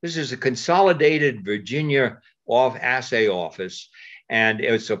 but this is a Consolidated Virginia assay office, and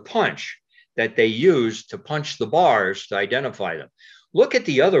it's a punch that they use to punch the bars to identify them. Look at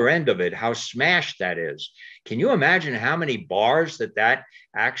the other end of it, how smashed that is. Can you imagine how many bars that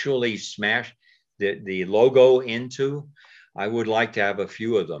actually smashed the logo into? I would like to have a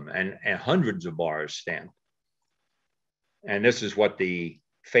few of them, and hundreds of bars stamped. And this is what the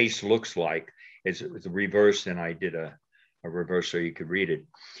face looks like. It's reversed, and I did a reverse so you could read it.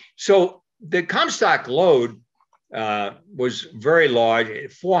 So the Comstock lode was very large,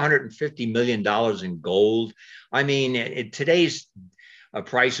 $450 million in gold. I mean, at today's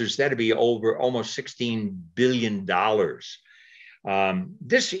prices, that'd be over almost $16 billion.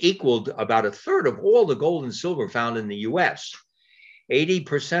 This equaled about a third of all the gold and silver found in the US.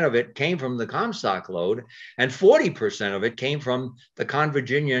 80% of it came from the Comstock lode, and 40% of it came from the Con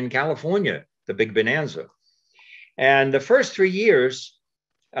Virginia in California, the big bonanza. And the first 3 years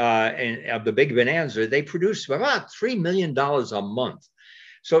of the big bonanza, they produced about $3 million a month.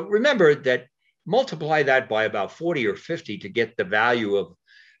 So remember that, multiply that by about 40 or 50 to get the value of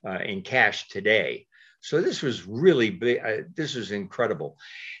in cash today. So this was really big. This is incredible.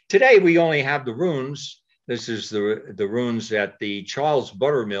 Today, we only have the ruins. This is the ruins at the Charles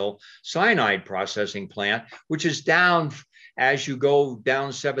Buttermill cyanide processing plant, which is down as you go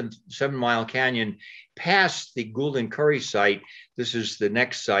down 7 Mile Canyon past the Gould and Curry site. This is the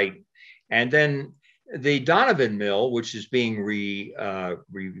next site. And then the Donovan Mill, which is being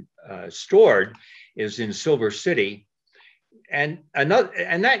restored, is in Silver City. And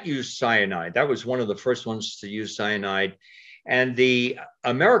that used cyanide. That was one of the first ones to use cyanide. And the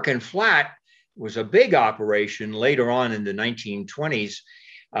American Flat was a big operation later on in the 1920s,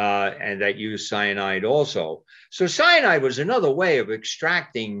 and that used cyanide also. So cyanide was another way of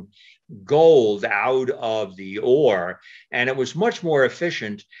extracting gold out of the ore, and it was much more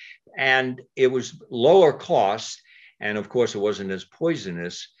efficient, and it was lower cost, and of course it wasn't as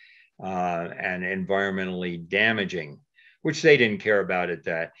poisonous and environmentally damaging, which they didn't care about at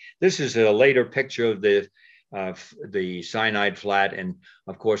that. This is a later picture of the cyanide flat, and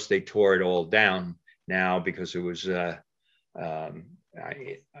of course they tore it all down now because it was a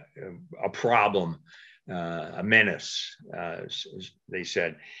problem, a menace, they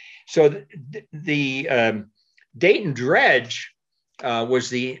said. So the Dayton Dredge was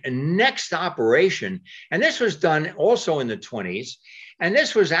the next operation, and this was done also in the 20s. And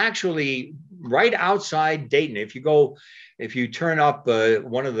this was actually right outside Dayton. If you turn up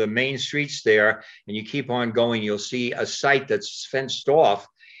one of the main streets there and you keep on going, you'll see a site that's fenced off.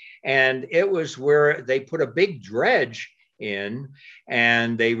 And it was where they put a big dredge in,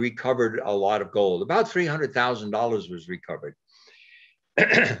 and they recovered a lot of gold. About $300,000 was recovered.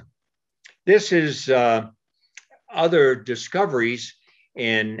 This is other discoveries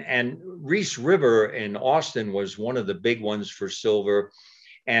and Reese River in Austin was one of the big ones for silver,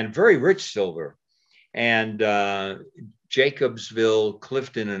 and very rich silver. And Jacobsville,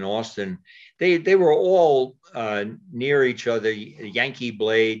 Clifton, and Austin, they were all near each other. Yankee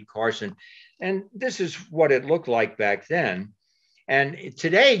Blade, Carson, And this is what it looked like back then. And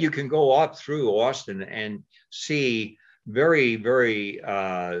today you can go up through Austin and see very, very,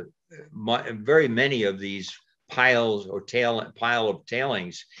 very many of these piles or pile of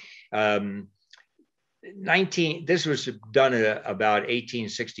tailings. This was done about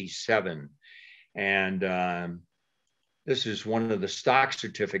 1867. And this is one of the stock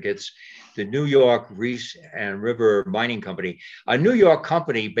certificates, the New York Reese and River Mining Company. A New York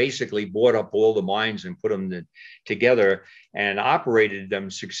company basically bought up all the mines and put them together and operated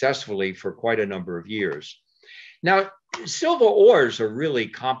them successfully for quite a number of years. Now, silver ores are really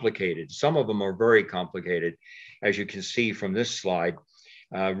complicated. Some of them are very complicated, as you can see from this slide.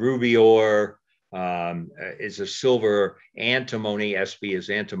 Ruby ore is a silver antimony. SB is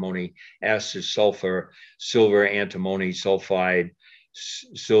antimony. S is sulfur. Silver antimony sulfide.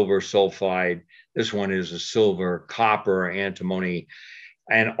 Silver sulfide. This one is a silver copper antimony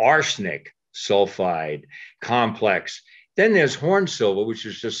and arsenic sulfide complex. Then there's horn silver, which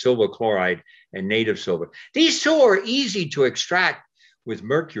is just silver chloride and native silver. These two are easy to extract with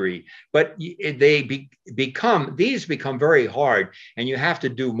mercury, but these become very hard, and you have to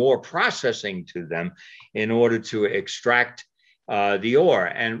do more processing to them in order to extract the ore.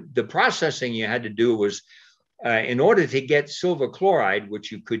 And the processing you had to do was, in order to get silver chloride,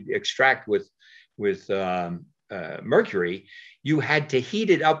 which you could extract with mercury, you had to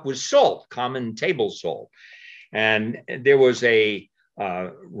heat it up with salt, common table salt. And there was a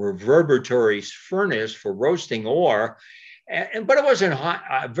reverberatory furnace for roasting ore, but it wasn't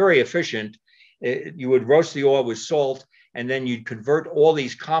very efficient. You would roast the ore with salt, and then you'd convert all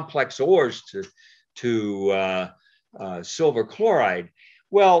these complex ores to silver chloride.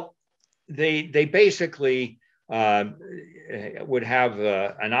 Well, they basically would have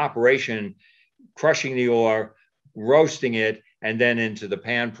an operation crushing the ore, roasting it, and then into the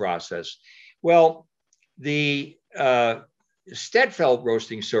pan process. Well, the Stedfeld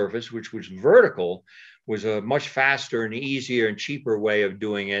roasting surface, which was vertical, was a much faster and easier and cheaper way of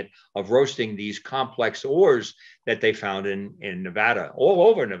doing it, of roasting these complex ores that they found in Nevada, all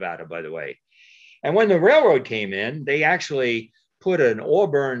over Nevada, by the way. And when the railroad came in, they actually put an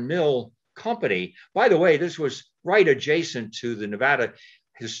Auburn Mill Company. By the way, this was right adjacent to the Nevada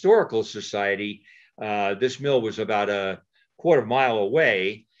Historical Society. This mill was about a quarter mile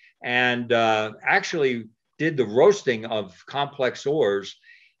away, and actually did the roasting of complex ores.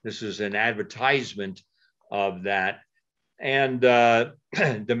 This is an advertisement of that. And the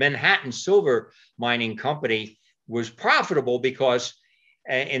Manhattan Silver Mining Company was profitable because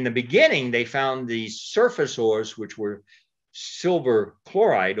in the beginning, they found these surface ores, which were silver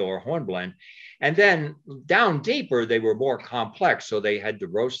chloride or hornblende. And then down deeper, they were more complex, so they had to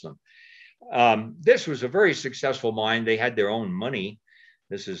roast them. This was a very successful mine. They had their own money.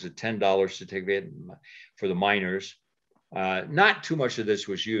 This is a $10 certificate for the miners. Not too much of this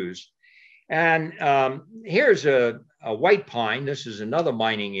was used. And here's a white pine. This is another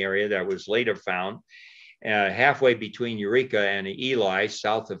mining area that was later found halfway between Eureka and Ely,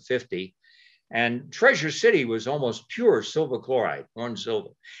 south of 50. And Treasure City was almost pure silver chloride, horn silver.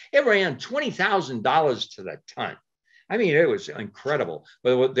 It ran $20,000 to the ton. I mean, it was incredible,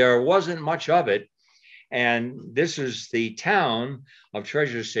 but there wasn't much of it. And this is the town of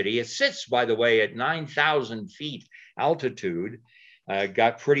Treasure City. It sits, by the way, at 9,000 feet altitude.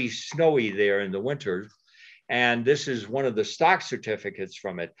 Got pretty snowy there in the winter. And this is one of the stock certificates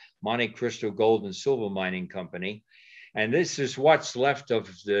from it, Monte Cristo Gold and Silver Mining Company. And this is what's left of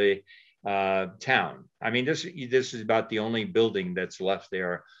the town. I mean, this is about the only building that's left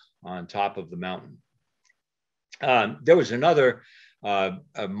there on top of the mountain. There was another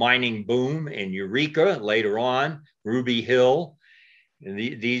a mining boom in Eureka later on, Ruby Hill. And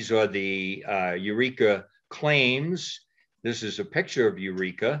these are the Eureka claims. This is a picture of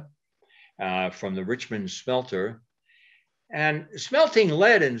Eureka from the Richmond smelter. And smelting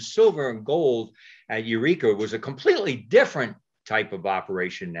lead and silver and gold at Eureka was a completely different type of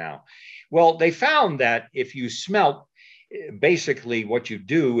operation now. Well, they found that if you smelt, basically what you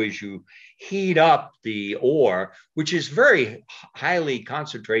do is you heat up the ore, which is very highly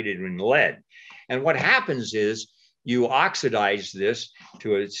concentrated in lead. And what happens is you oxidize this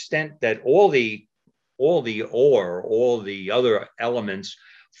to an extent that all the ore, all the other elements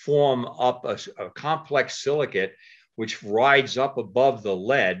form up a complex silicate which rides up above the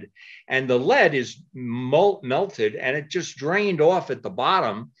lead. And the lead is melted and it just drained off at the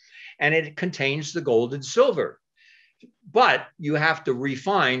bottom, and it contains the gold and silver. But you have to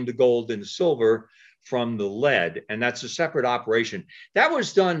refine the gold and silver from the lead, and that's a separate operation. That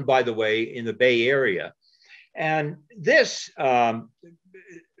was done, by the way, in the Bay Area. And this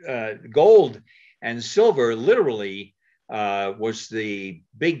gold and silver literally was the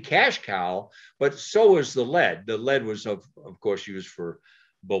big cash cow, but so was the lead. The lead was, of course, used for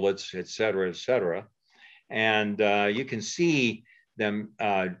bullets, et cetera, et cetera. And you can see them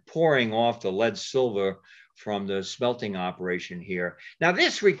pouring off the lead silver from the smelting operation here. Now,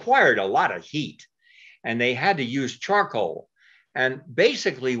 this required a lot of heat, and they had to use charcoal. And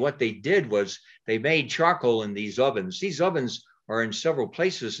basically what they did was they made charcoal in these ovens. These ovens are in several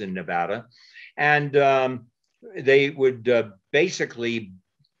places in Nevada. And they would basically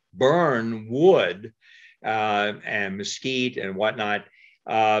burn wood and mesquite and whatnot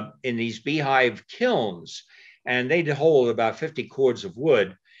in these beehive kilns. And they'd hold about 50 cords of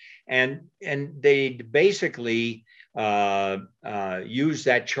wood. And they'd basically use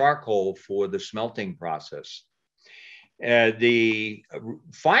that charcoal for the smelting process. The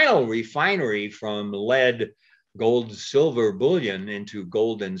final refinery from lead, gold, silver bullion into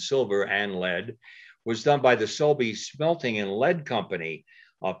gold and silver and lead was done by the Selby Smelting and Lead Company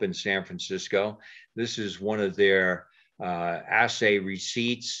up in San Francisco. This is one of their assay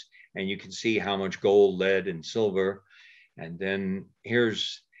receipts, and you can see how much gold, lead, and silver. And then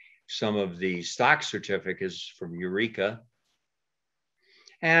here's some of the stock certificates from Eureka.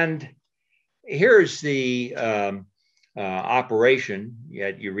 And here's the operation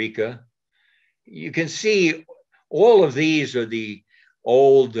at Eureka. You can see all of these are the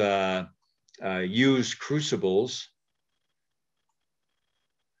old used crucibles.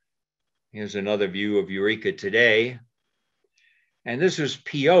 Here's another view of Eureka today. And this is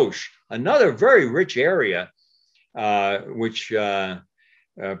Pioche, another very rich area, which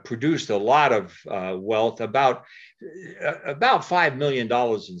produced a lot of wealth, about $5 million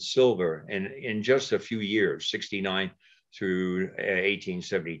in silver in just a few years, 69 through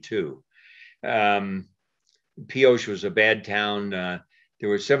 1872. Pioche was a bad town. There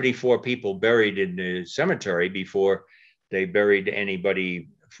were 74 people buried in the cemetery before they buried anybody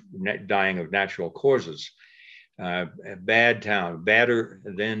dying of natural causes. A bad town, badder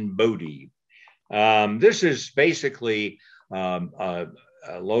than Bodie. This is basically a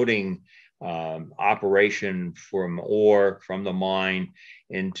loading operation from ore from the mine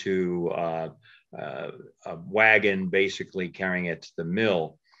into a wagon, basically carrying it to the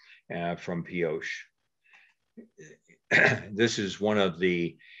mill from Pioche. This is one of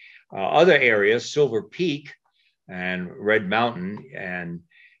the other areas, Silver Peak and Red Mountain, and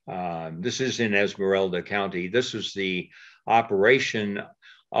this is in Esmeralda County. This is the operation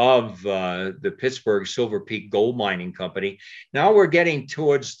of the Pittsburgh Silver Peak Gold Mining Company. Now we're getting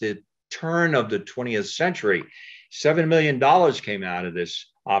towards the turn of the 20th century. $7 million came out of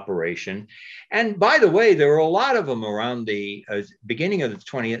this operation. And by the way, there were a lot of them around the beginning of the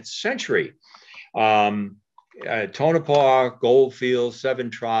 20th century. Tonopah, Goldfield, Seven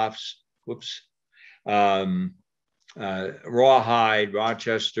Troughs, Rawhide,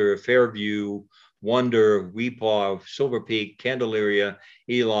 Rochester, Fairview, Wonder, Weepaw, Silver Peak, Candelaria,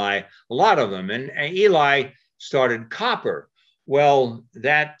 Ely, a lot of them. And Ely started copper. Well,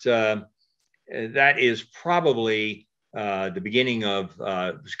 that is probably the beginning of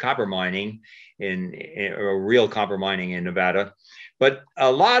copper mining or real copper mining in Nevada. But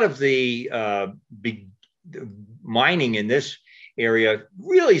a lot of the mining in this area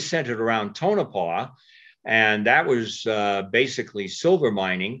really centered around Tonopah, and that was basically silver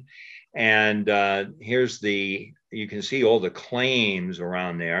mining. And here's you can see all the claims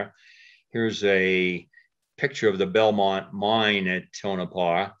around there. Here's a picture of the Belmont mine at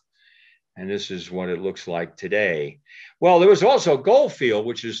Tonopah. And this is what it looks like today. Well, there was also Goldfield,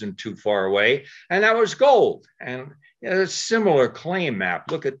 which isn't too far away, and that was gold. And a similar claim map.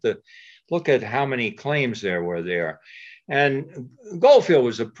 Look at how many claims there were there. And Goldfield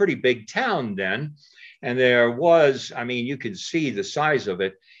was a pretty big town then. And there was, I mean, you could see the size of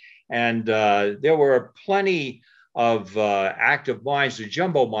it. And there were plenty of active mines. The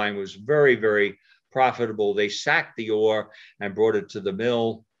Jumbo mine was very, very profitable. They sacked the ore and brought it to the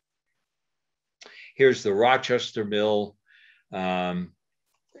mill. Here's the Rochester mill.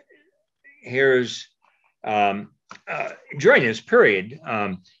 Here's, during this period,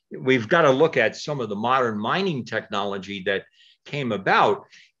 we've got to look at some of the modern mining technology that came about.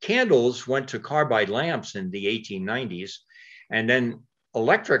 Candles went to carbide lamps in the 1890s, and then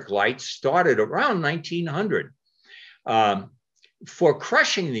electric lights started around 1900. For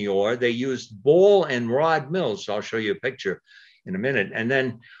crushing the ore, they used ball and rod mills. So I'll show you a picture in a minute. And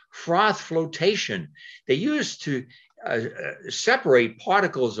then froth flotation. They used to separate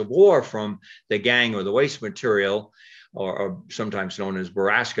particles of ore from the gangue or the waste material or sometimes known as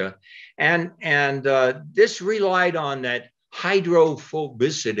Baraska. And this relied on that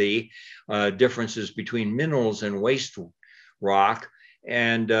hydrophobicity differences between minerals and waste rock,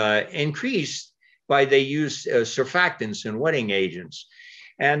 and increased by they used surfactants and wetting agents.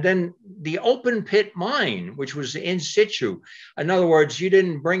 And then the open pit mine, which was in situ. In other words, you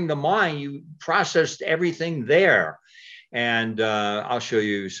didn't bring the mine, you processed everything there. And I'll show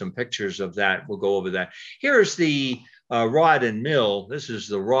you some pictures of that. We'll go over that. Here's the rod and mill. This is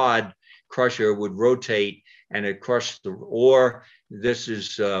the rod crusher, would rotate and it crushed the ore. This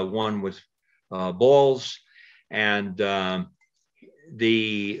is one with balls. And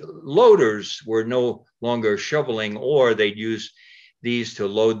the loaders were no longer shoveling ore. They'd use these to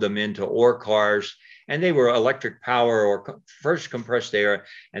load them into ore cars. And they were electric power, or first compressed air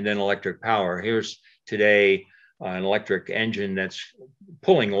and then electric power. Here's today an electric engine that's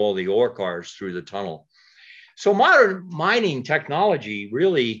pulling all the ore cars through the tunnel. So modern mining technology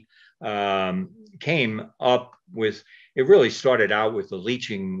really came up with, it really started out with the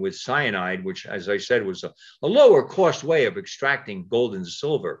leaching with cyanide, which, as I said, was a lower cost way of extracting gold and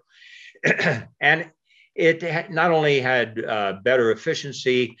silver. And it not only had better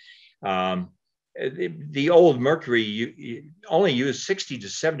efficiency, the old mercury you only used 60 to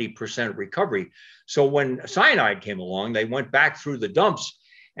 70% recovery. So when cyanide came along, they went back through the dumps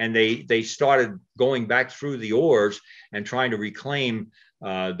and they started going back through the ores and trying to reclaim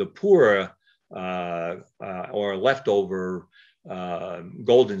the poorer or leftover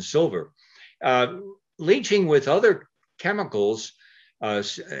gold and silver. Leaching with other chemicals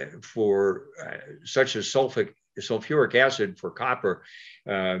for such as sulfuric acid for copper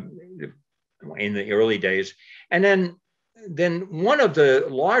in the early days. And then one of the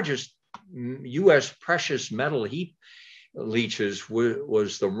largest US precious metal heap leaches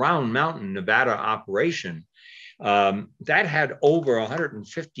was the Round Mountain, Nevada operation. That had over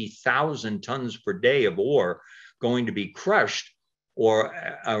 150,000 tons per day of ore going to be crushed, or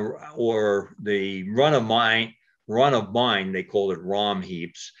the run of mine, they called it ROM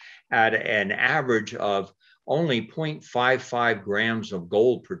heaps, at an average of only 0.55 grams of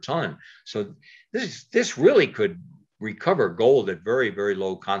gold per ton. So this really could recover gold at very, very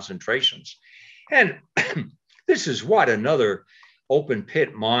low concentrations. And this is what another open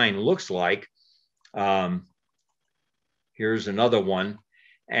pit mine looks like. Here's another one.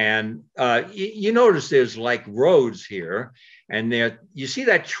 And you notice there's like roads here, and there, you see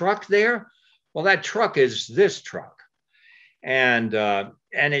that truck there? Well, that truck is this truck, and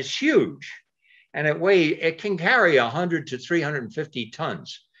it's huge, and it can carry 100 to 350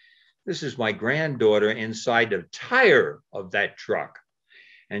 tons. This is my granddaughter inside the tire of that truck,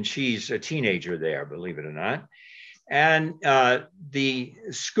 and she's a teenager there, believe it or not. And the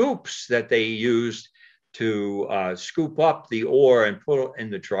scoops that they used to scoop up the ore and put it in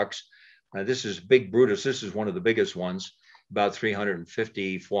the trucks. This is Big Brutus. This is one of the biggest ones, about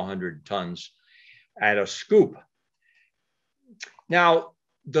 350, 400 tons at a scoop. Now,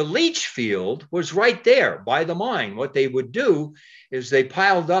 the leach field was right there by the mine. What they would do is they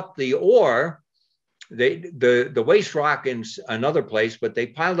piled up the ore, the waste rock in another place, but they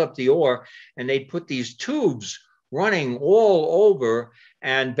piled up the ore and they'd put these tubes running all over,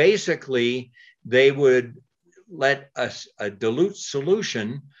 and basically they would let a dilute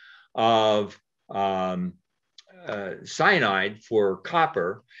solution of cyanide for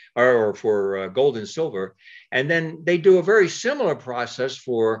copper or for gold and silver. And then they do a very similar process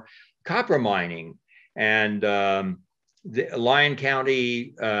for copper mining. And the Lyon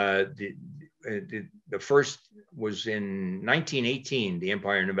County, the first was in 1918, the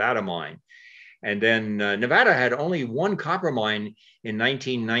Empire Nevada mine. And then Nevada had only one copper mine in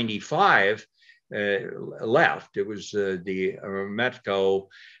 1995 left. It was the Metco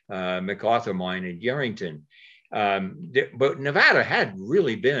MacArthur mine in Yerington. But Nevada had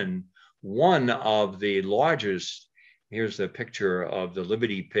really been one of the largest. Here's the picture of the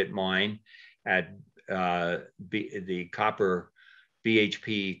Liberty Pit mine at the copper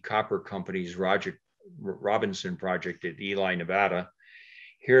BHP Copper Company's Robinson project at Ely, Nevada.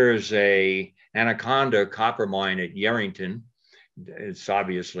 Here's a Anaconda copper mine at Yerington. It's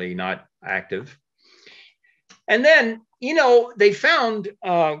obviously not active. And then, you know, they found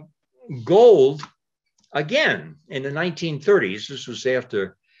gold again in the 1930s. This was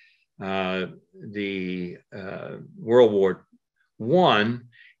after the World War I.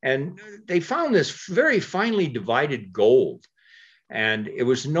 And they found this very finely divided gold. And it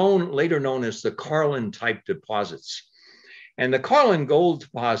was later known as the Carlin type deposits. And the Carlin gold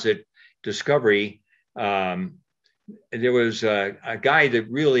deposit discovery there was a guy that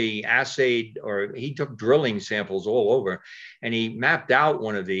really assayed, or he took drilling samples all over, and he mapped out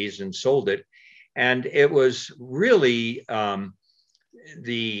one of these and sold it. And it was really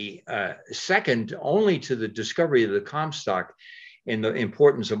the second only to the discovery of the Comstock in the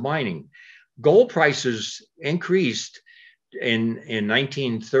importance of mining. Gold prices increased in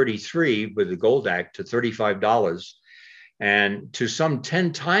 1933 with the Gold Act to $35, and to some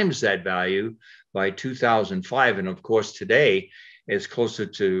 10 times that value by 2005. And of course, today it's closer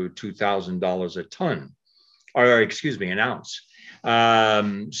to $2,000 a ton, or excuse me, an ounce.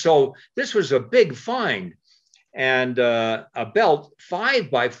 So this was a big find. And a belt 5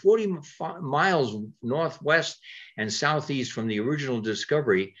 by 40 miles northwest and southeast from the original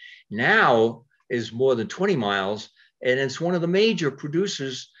discovery now is more than 20 miles, and it's one of the major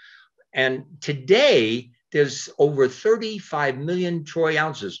producers. And today there's over 35 million troy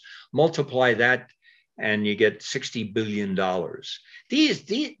ounces. Multiply that and you get $60 billion.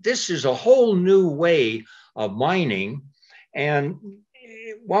 This is a whole new way of mining. And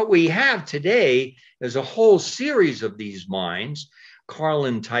what we have today is a whole series of these mines,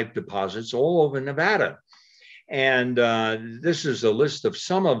 Carlin type deposits all over Nevada. And this is a list of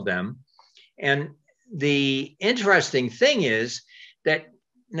some of them. And the interesting thing is that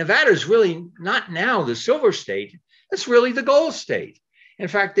Nevada is really not now the silver state, it's really the gold state. In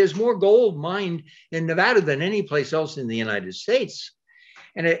fact, there's more gold mined in Nevada than any place else in the United States.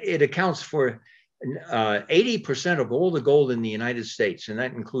 And it accounts for 80% of all the gold in the United States. And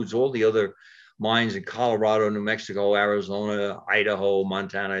that includes all the other mines in Colorado, New Mexico, Arizona, Idaho,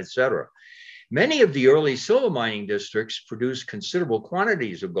 Montana, et cetera. Many of the early silver mining districts produced considerable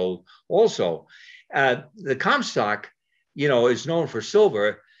quantities of gold also. The Comstock, is known for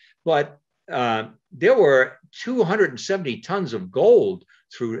silver, but there were 270 tons of gold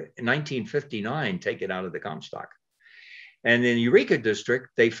through 1959 taken out of the Comstock. And in the Eureka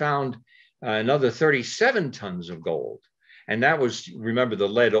district, they found another 37 tons of gold. And that was, remember, the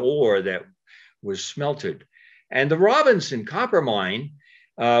lead ore that was smelted. And the Robinson copper mine,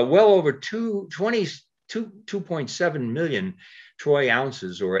 well over 2.7 million troy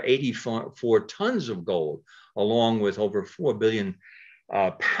ounces, or 84 tons of gold, along with over 4 billion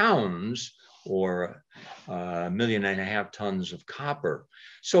pounds, or 1.5 million tons of copper.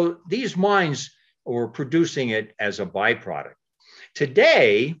 So these mines were producing it as a byproduct.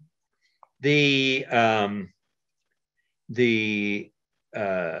 Today, if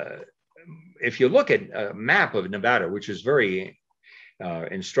you look at a map of Nevada, which is very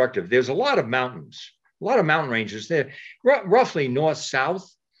instructive, there's a lot of mountains, a lot of mountain ranges there, roughly north-south,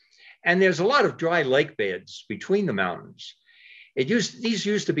 and there's a lot of dry lake beds between the mountains. These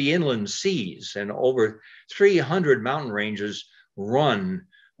used to be inland seas, and over 300 mountain ranges run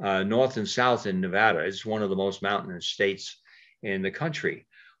north and south in Nevada. It's one of the most mountainous states in the country.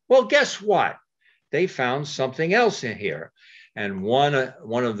 Well, guess what? They found something else in here. And one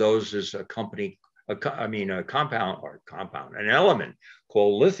of those is an element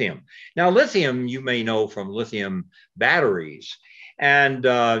called lithium. Now, lithium, you may know from lithium batteries. And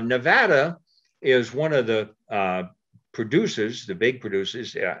Nevada is one of the producers, the big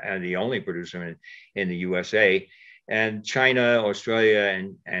producers, and the only producer in the USA, and China, Australia,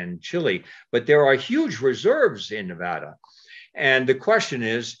 and Chile. But there are huge reserves in Nevada. And the question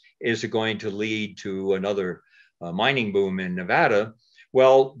is it going to lead to another mining boom in Nevada?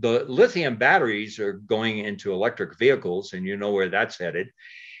 Well, the lithium batteries are going into electric vehicles, and you know where that's headed.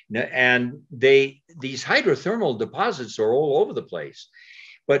 And these hydrothermal deposits are all over the place.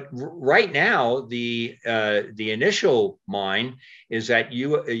 But right now, the initial mine is at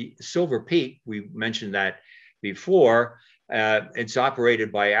Silver Peak. We mentioned that before. It's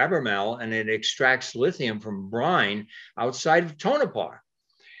operated by Albemarle, and it extracts lithium from brine outside of Tonopah.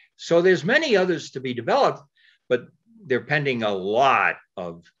 So there's many others to be developed, but they're pending a lot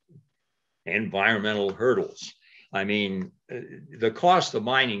of environmental hurdles. I mean, the cost of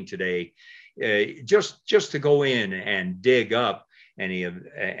mining today, just to go in and dig up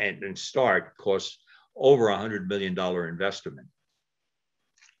and start, costs over $100 million investment.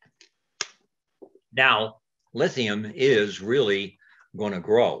 Now, lithium is really going to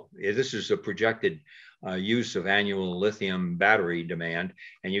grow. This is a projected use of annual lithium battery demand,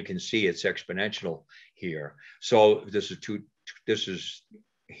 and you can see it's exponential here. So this is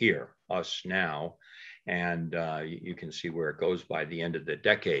here, us now, and you can see where it goes by the end of the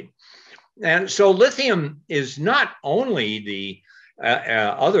decade. And so lithium is not only the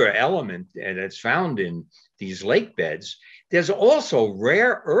other element that's found in these lake beds, there's also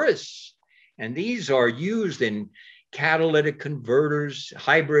rare earths, and these are used in catalytic converters,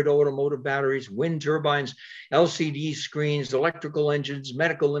 hybrid automotive batteries, wind turbines, LCD screens, electrical engines,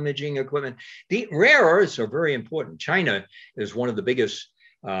 medical imaging equipment. The rare earths are very important. China is one of the biggest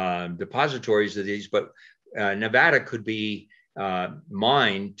depositories of these, but Nevada could be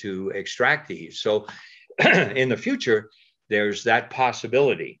mined to extract these. So in the future, there's that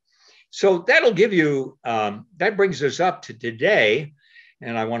possibility. So that'll give you, that brings us up to today.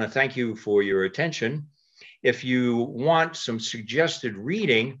 And I want to thank you for your attention. If you want some suggested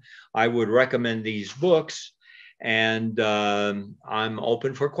reading, I would recommend these books. And I'm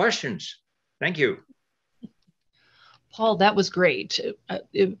open for questions. Thank you. Paul, that was great.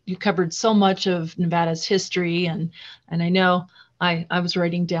 You covered so much of Nevada's history, and I know I was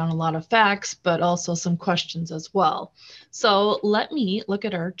writing down a lot of facts, but also some questions as well. So let me look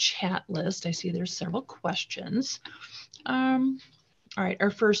at our chat list. I see there's several questions. All right,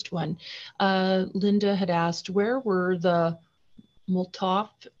 our first one. Linda had asked, where were the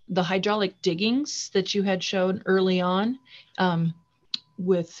the hydraulic diggings that you had shown early on?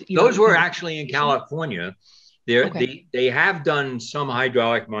 Those were actually in California. They have done some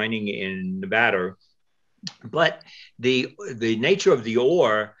hydraulic mining in Nevada, but the nature of the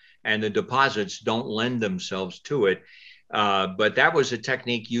ore and the deposits don't lend themselves to it. But that was a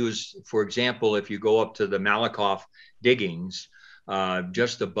technique used, for example, if you go up to the Malakoff diggings,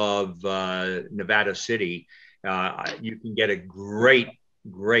 just above Nevada City, you can get a great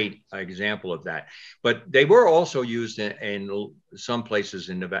example of that. But they were also used in some places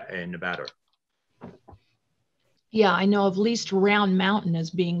in Nevada. Yeah, I know of least Round Mountain as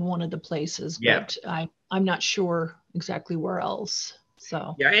being one of the places, but yeah. I'm not sure exactly where else.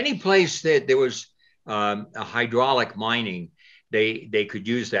 So yeah, any place that there was a hydraulic mining, they could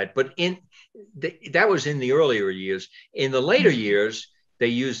use that. But that was in the earlier years. In the later years, they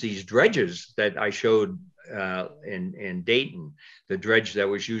used these dredges that I showed in Dayton, the dredge that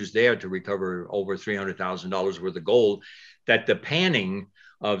was used there to recover over $300,000 worth of gold that the panning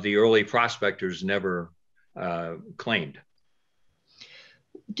of the early prospectors never claimed.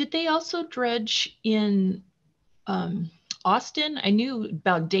 Did they also dredge in Austin? I knew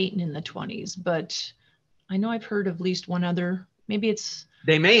about Dayton in the 20s, but I know I've heard of at least one other. Maybe it's...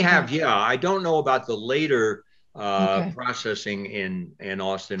 They may have, yeah. I don't know about the later processing in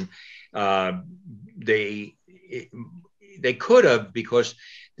Austin. They could have, because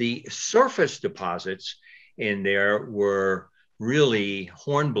the surface deposits in there were really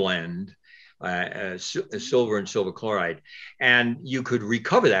hornblende, silver and silver chloride, and you could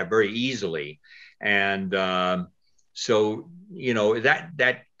recover that very easily. And so, you know,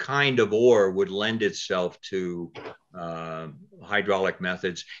 that kind of ore would lend itself to hydraulic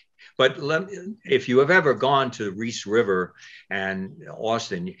methods. But if you have ever gone to Reese River and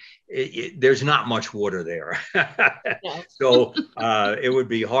Austin, there's not much water there. No. So it would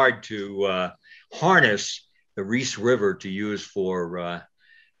be hard to harness the Reese River to use for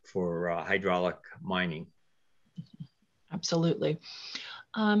hydraulic mining. Absolutely.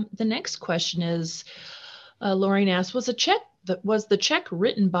 The next question is, Lorraine asked, was the check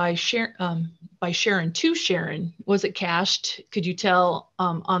written by Sharon to Sharon? Was it cashed? Could you tell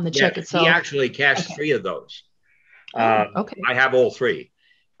on the check itself? He actually cashed 3 of those. Okay. I have all 3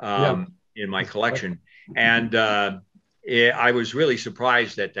 in my collection. And I was really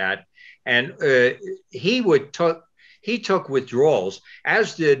surprised at that. And he took withdrawals,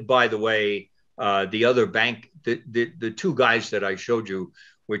 as did, by the way, the other bank, the 2 guys that I showed you,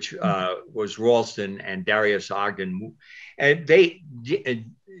 which was Ralston and Darius Ogden. And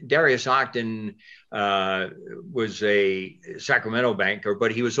Darius Ogden was a Sacramento banker,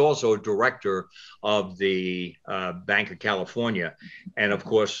 but he was also a director of the Bank of California. And of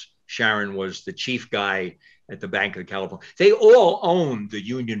course, Sharon was the chief guy at the Bank of California. They all owned the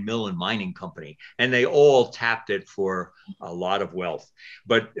Union Mill and Mining Company, and they all tapped it for a lot of wealth.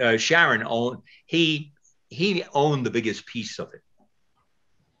 But Sharon he owned the biggest piece of it.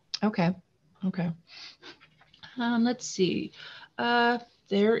 Okay. Let's see.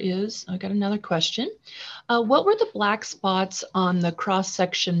 There is, I got another question. What were the black spots on the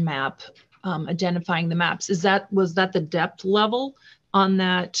cross-section map identifying the maps? Was that the depth level on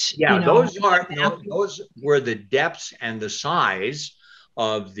that? Yeah, those were the depths and the size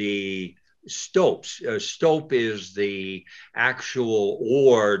of the stopes. Stope is the actual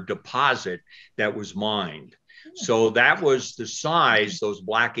ore deposit that was mined. So that was the size. Those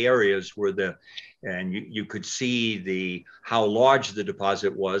black areas were and you could see how large the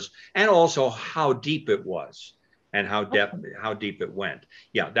deposit was, and also how deep it was, and how deep it went.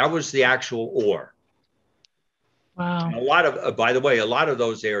 Yeah, that was the actual ore. Wow. And by the way, a lot of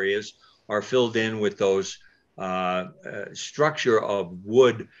those areas are filled in with those structure of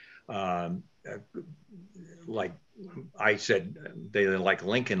wood, like I said, they're like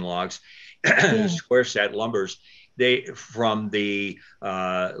Lincoln logs, yeah. Square set lumbers. They from the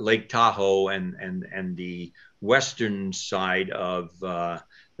Lake Tahoe and the western side of the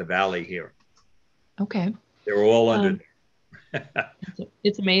valley here. Okay. They're all under.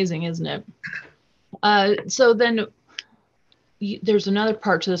 It's amazing, isn't it? So then there's another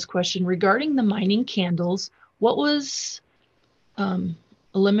part to this question regarding the mining candles. What was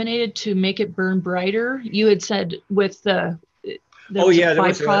eliminated to make it burn brighter? You had said with the there was a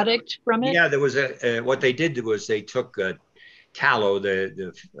byproduct from it. Yeah, there was what they did was they took tallow,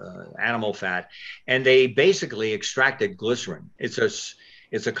 the animal fat, and they basically extracted glycerin. It's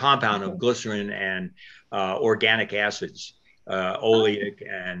a compound of glycerin and organic acids, oleic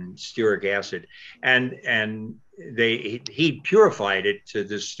and stearic acid, and he purified it to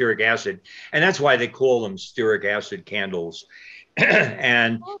the stearic acid, and that's why they call them stearic acid candles.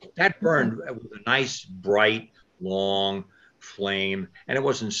 And that burned with a nice, bright, long flame, and it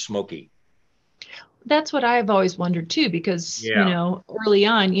wasn't smoky. That's what I've always wondered too, because you know, early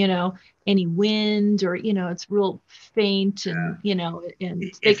on, you know, any wind or you know, it's real faint, and you know, and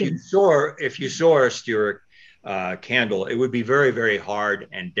if you saw a stearic candle, it would be very, very hard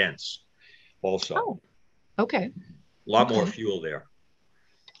and dense. Also, oh, okay, a lot more fuel there.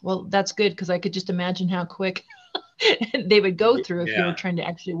 Well, that's good, because I could just imagine how quick they would go through if you were trying to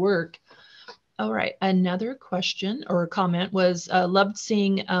actually work. All right. Another question or comment was, loved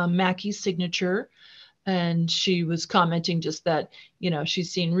seeing Mackie's signature. And she was commenting just that, you know,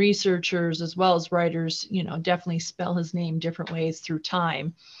 she's seen researchers as well as writers, you know, definitely spell his name different ways through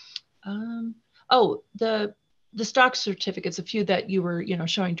time. Oh, the stock certificates, a few that you were, you know,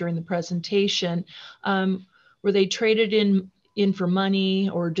 showing during the presentation, were they traded in for money,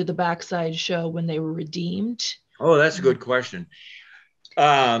 or did the backside show when they were redeemed? Oh, that's a good question.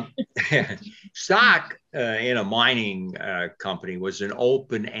 Stock in a mining company was an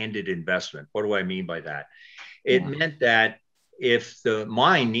open-ended investment. What do I mean by that? It meant that if the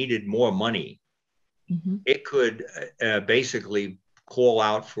mine needed more money, it could basically call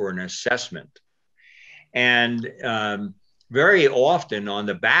out for an assessment. And very often on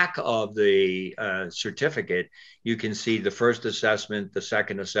the back of the certificate, you can see the first assessment, the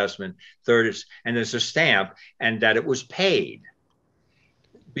second assessment, third, and there's a stamp, and that it was paid.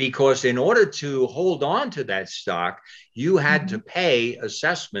 Because in order to hold on to that stock, you had to pay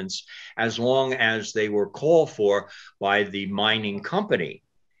assessments as long as they were called for by the mining company.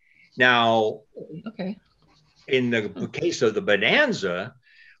 Now, in the case of the Bonanza,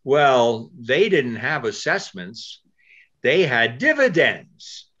 well, they didn't have assessments. They had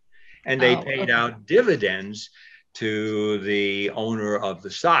dividends, and they paid out dividends to the owner of the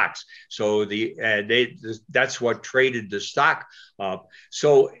stocks. So that's what traded the stock up.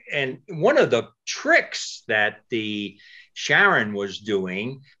 So, and one of the tricks that the Sharon was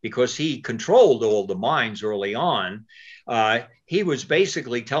doing, because he controlled all the mines early on, he was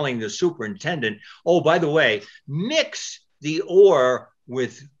basically telling the superintendent, oh, by the way, mix the ore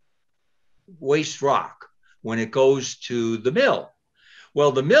with waste rock when it goes to the mill.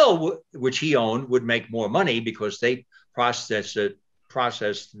 Well, the mill, which he owned, would make more money because they processed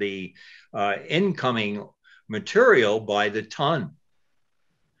the incoming material by the ton.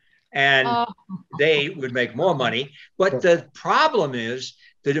 And they would make more money. But the problem is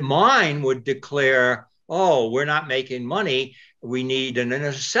that the mine would declare, oh, we're not making money. We need an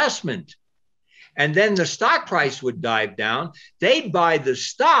assessment. And then the stock price would dive down. They'd buy the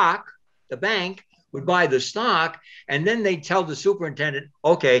stock, the bank would buy the stock, and then they'd tell the superintendent,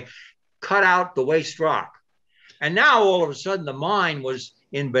 okay, cut out the waste rock. And now all of a sudden the mine was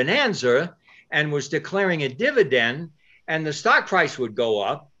in bonanza and was declaring a dividend, and the stock price would go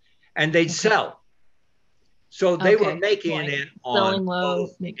up and they'd sell. So they were making it on low.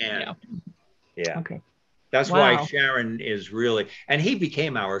 Yeah. Okay. That's why Sharon is really, and he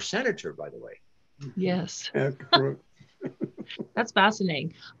became our senator, by the way. Yes. That's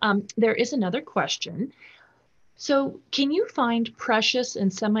fascinating. There is another question. So can you find precious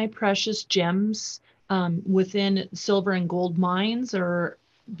and semi-precious gems within silver and gold mines, or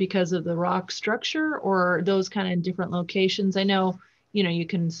because of the rock structure, or those kind of different locations? I know, you know, you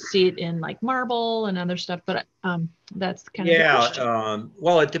can see it in like marble and other stuff, but that's kind of the question.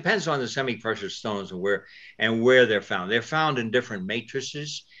 Well, it depends on the semi-precious stones and where they're found. They're found in different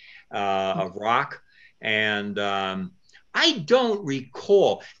matrices of rock. And I don't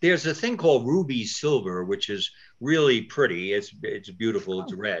recall. There's a thing called ruby silver, which is really pretty. It's beautiful.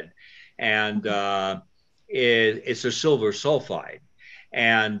 It's red, and it's a silver sulfide,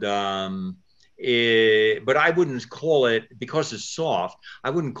 and but I wouldn't call it, because it's soft, I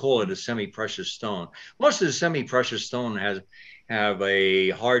wouldn't call it a semi-precious stone. Most of the semi-precious stone have a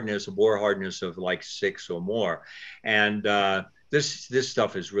hardness, a bore hardness of like 6 or more. And this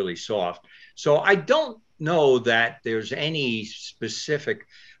stuff is really soft. So I don't know that there's any specific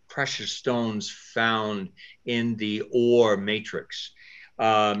precious stones found in the ore matrix.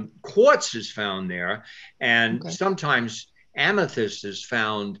 Quartz is found there, and sometimes amethyst is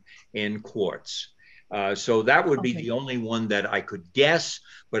found in quartz. So that would be the only one that I could guess,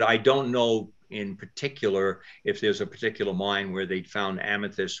 but I don't know in particular if there's a particular mine where they found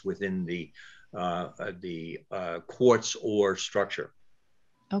amethyst within the quartz ore structure.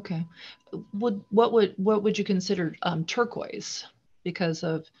 Okay. What would you consider turquoise? Because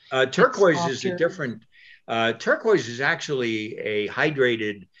of turquoise is a different. Turquoise is actually a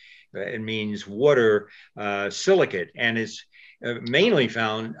hydrated. It means water silicate, and it's mainly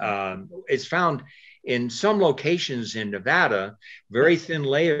found. It's found in some locations in Nevada, very thin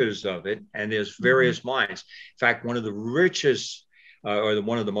layers of it, and there's various mines. In fact, one of the richest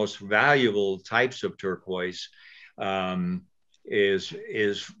one of the most valuable types of turquoise was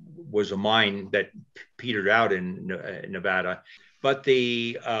a mine that petered out in Nevada. But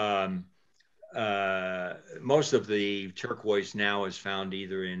the most of the turquoise now is found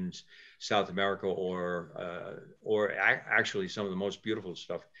either in South America or actually some of the most beautiful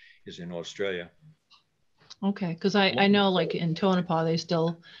stuff is in Australia. Okay, because I know like in Tonopah they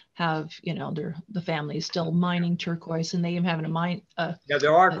still have, you know, the family is still mining turquoise, and they even having a mine. Yeah,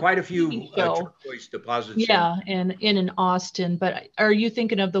 there are quite a few turquoise deposits. Yeah, in Austin. But are you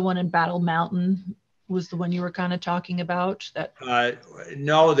thinking of the one in Battle Mountain? Was the one you were kind of talking about? That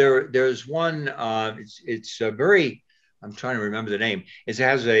no, there's one. It's a very. I'm trying to remember the name. It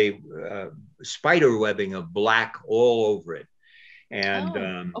has a spider webbing of black all over it, and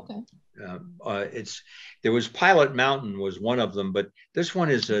there was Pilot Mountain was one of them, but this one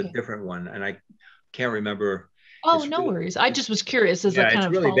is a different one, and I can't remember. Oh, no worries. I just was curious. As it's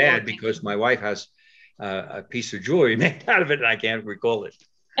really bad because my wife has a piece of jewelry made out of it, and I can't recall it.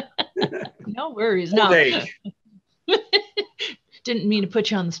 No worries. No. Didn't mean to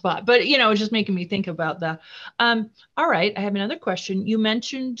put you on the spot, but you know, it's just making me think about that. All right, I have another question. You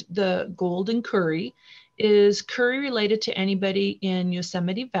mentioned the gold in Curry. Is Curry related to anybody in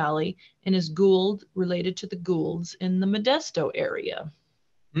Yosemite Valley, and is Gould related to the Goulds in the Modesto area?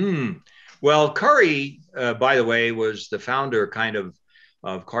 Well, Curry, by the way, was the founder kind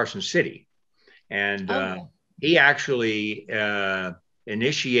of Carson City, and he actually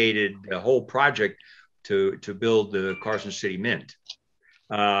initiated the whole project to build the Carson City Mint.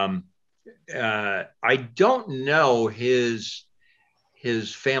 I don't know his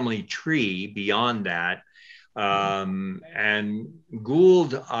family tree beyond that, and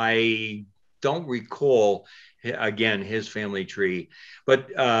Gould, I don't recall again his family tree, but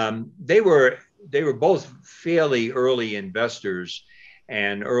they were both fairly early investors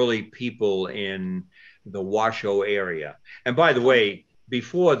and early people in the Washoe area. And by the way,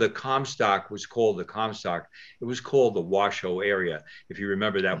 before the Comstock was called the Comstock, it was called the Washoe area. If you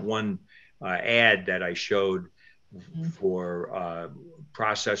remember that one ad that I showed for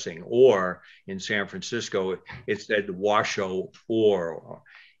processing ore in San Francisco, it said the Washoe ore,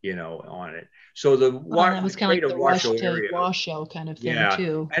 you know, on it. So that was kind of like the Washoe area, Washoe kind of thing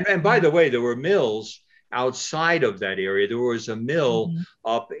too. And by the way, there were mills outside of that area. There was a mill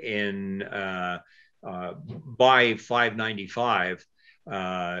up in by 595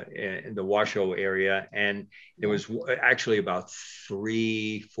 in the Washoe area, and there was actually about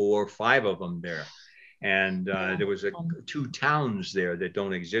 3, 4, 5 of them there. And there was 2 towns there that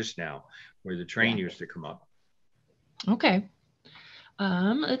don't exist now, where the train used to come up. Okay.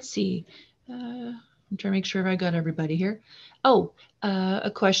 Let's see. I'm trying to make sure I got everybody here. Oh,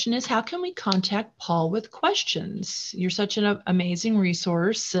 a question is, how can we contact Paul with questions? You're such an amazing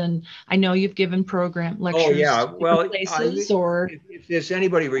resource, and I know you've given program lectures. Oh yeah, well, places, if there's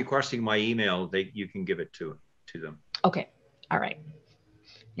anybody requesting my email, you can give it to them. Okay, all right.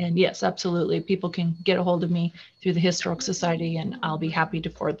 And yes, absolutely. People can get a hold of me through the Historical Society, and I'll be happy to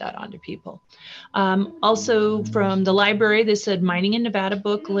forward that on to people. Also from the library, they said Mining in Nevada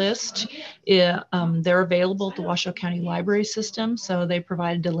book list. They're available at the Washoe County Library System. So they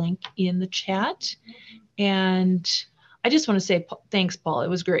provided a link in the chat. And I just want to say thanks, Paul. It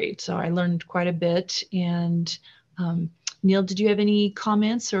was great. So I learned quite a bit. And Neal, did you have any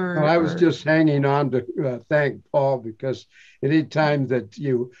comments or? No, I was just hanging on to thank Paul, because anytime that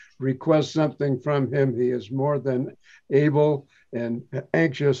you request something from him, he is more than able and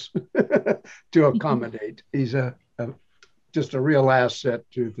anxious to accommodate. He's just a real asset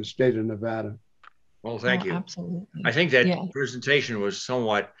to the state of Nevada. Well, thank you. Absolutely. I think that presentation was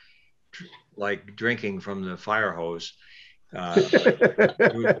somewhat like drinking from the fire hose.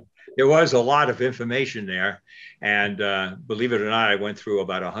 There was a lot of information there. And believe it or not, I went through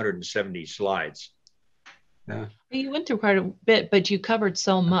about 170 slides. Yeah. You went through quite a bit, but you covered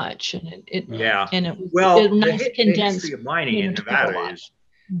so much, and it was well, nice the history of mining in Nevada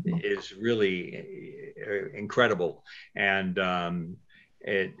is really incredible, and a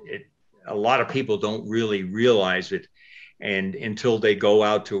lot of people don't really realize it, and until they go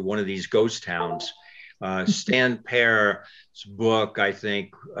out to one of these ghost towns. Stan Pear's book, I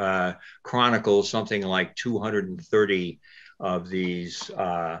think, chronicles something like 230 of these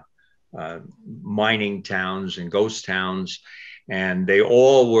mining towns and ghost towns, and they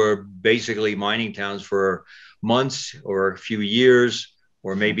all were basically mining towns for months or a few years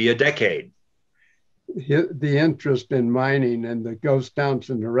or maybe a decade. The interest in mining and the ghost towns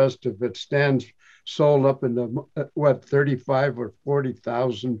and the rest of it stands sold up in the 35 or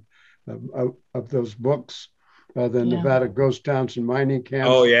 40,000 of those books, the Nevada ghost towns and mining camps.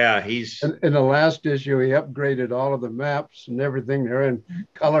 Oh yeah, he's in the last issue he upgraded all of the maps and everything. They're in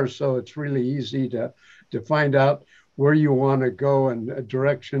color, so it's really easy to find out where you want to go and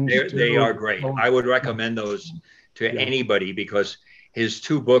directions. They are great. I would recommend those to anybody, because his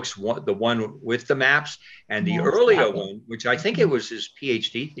two books, the one with the maps and the earlier one, which I think it was his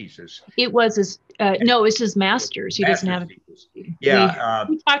PhD thesis. It was his, no, it's his master's. He doesn't have it. Yeah.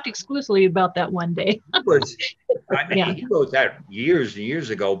 We talked exclusively about that one day. He wrote that years and years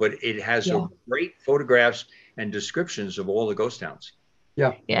ago, but it has great photographs and descriptions of all the ghost towns.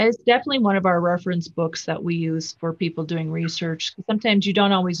 Yeah, it's definitely one of our reference books that we use for people doing research. Sometimes you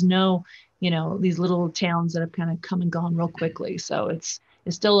don't always know, these little towns that have kind of come and gone real quickly. So it's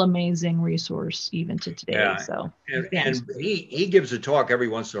still an amazing resource even to today. Yeah. So and he gives a talk every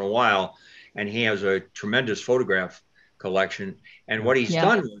once in a while, and he has a tremendous photograph collection. And what he's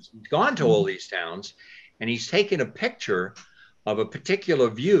done is he's gone to all these towns, and he's taken a picture of a particular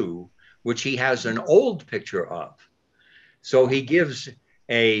view, which he has an old picture of. So he gives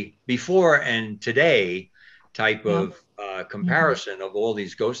a before and today type of comparison of all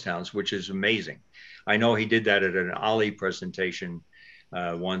these ghost towns, which is amazing. I know he did that at an Ollie presentation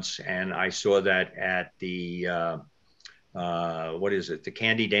once, and I saw that at the what is it? The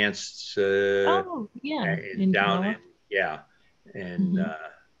Candy Dance.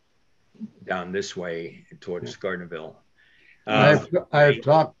 Down this way towards Gardnerville. I've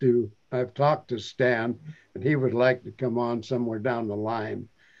talked to Stan, and he would like to come on somewhere down the line.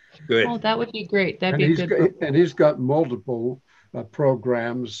 Good. Oh, that would be great. That'd be good. And he's got multiple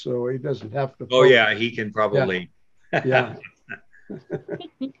programs, so he doesn't have to. Oh yeah, he can probably. Yeah.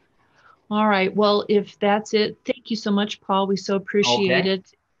 All right. Well, if that's it, thank you so much, Paul. We so appreciate it.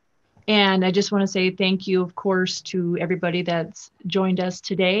 And I just want to say thank you, of course, to everybody that's joined us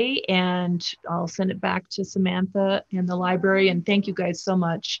today. And I'll send it back to Samantha in the library. And thank you guys so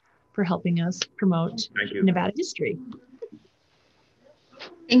much for helping us promote Nevada history.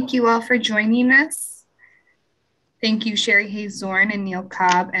 Thank you all for joining us. Thank you, Sherry Hayes Zorn and Neal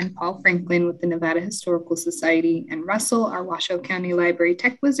Cobb and Paul Franklin with the Nevada Historical Society, and Russell, our Washoe County Library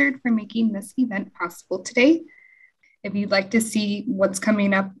Tech Wizard, for making this event possible today. If you'd like to see what's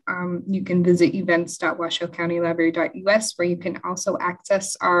coming up, you can visit events.washoecountylibrary.us, where you can also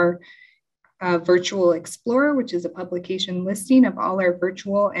access our Virtual Explorer, which is a publication listing of all our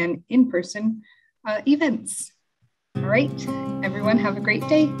virtual and in-person events. All right, everyone have a great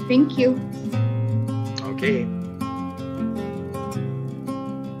day. Thank you. Okay.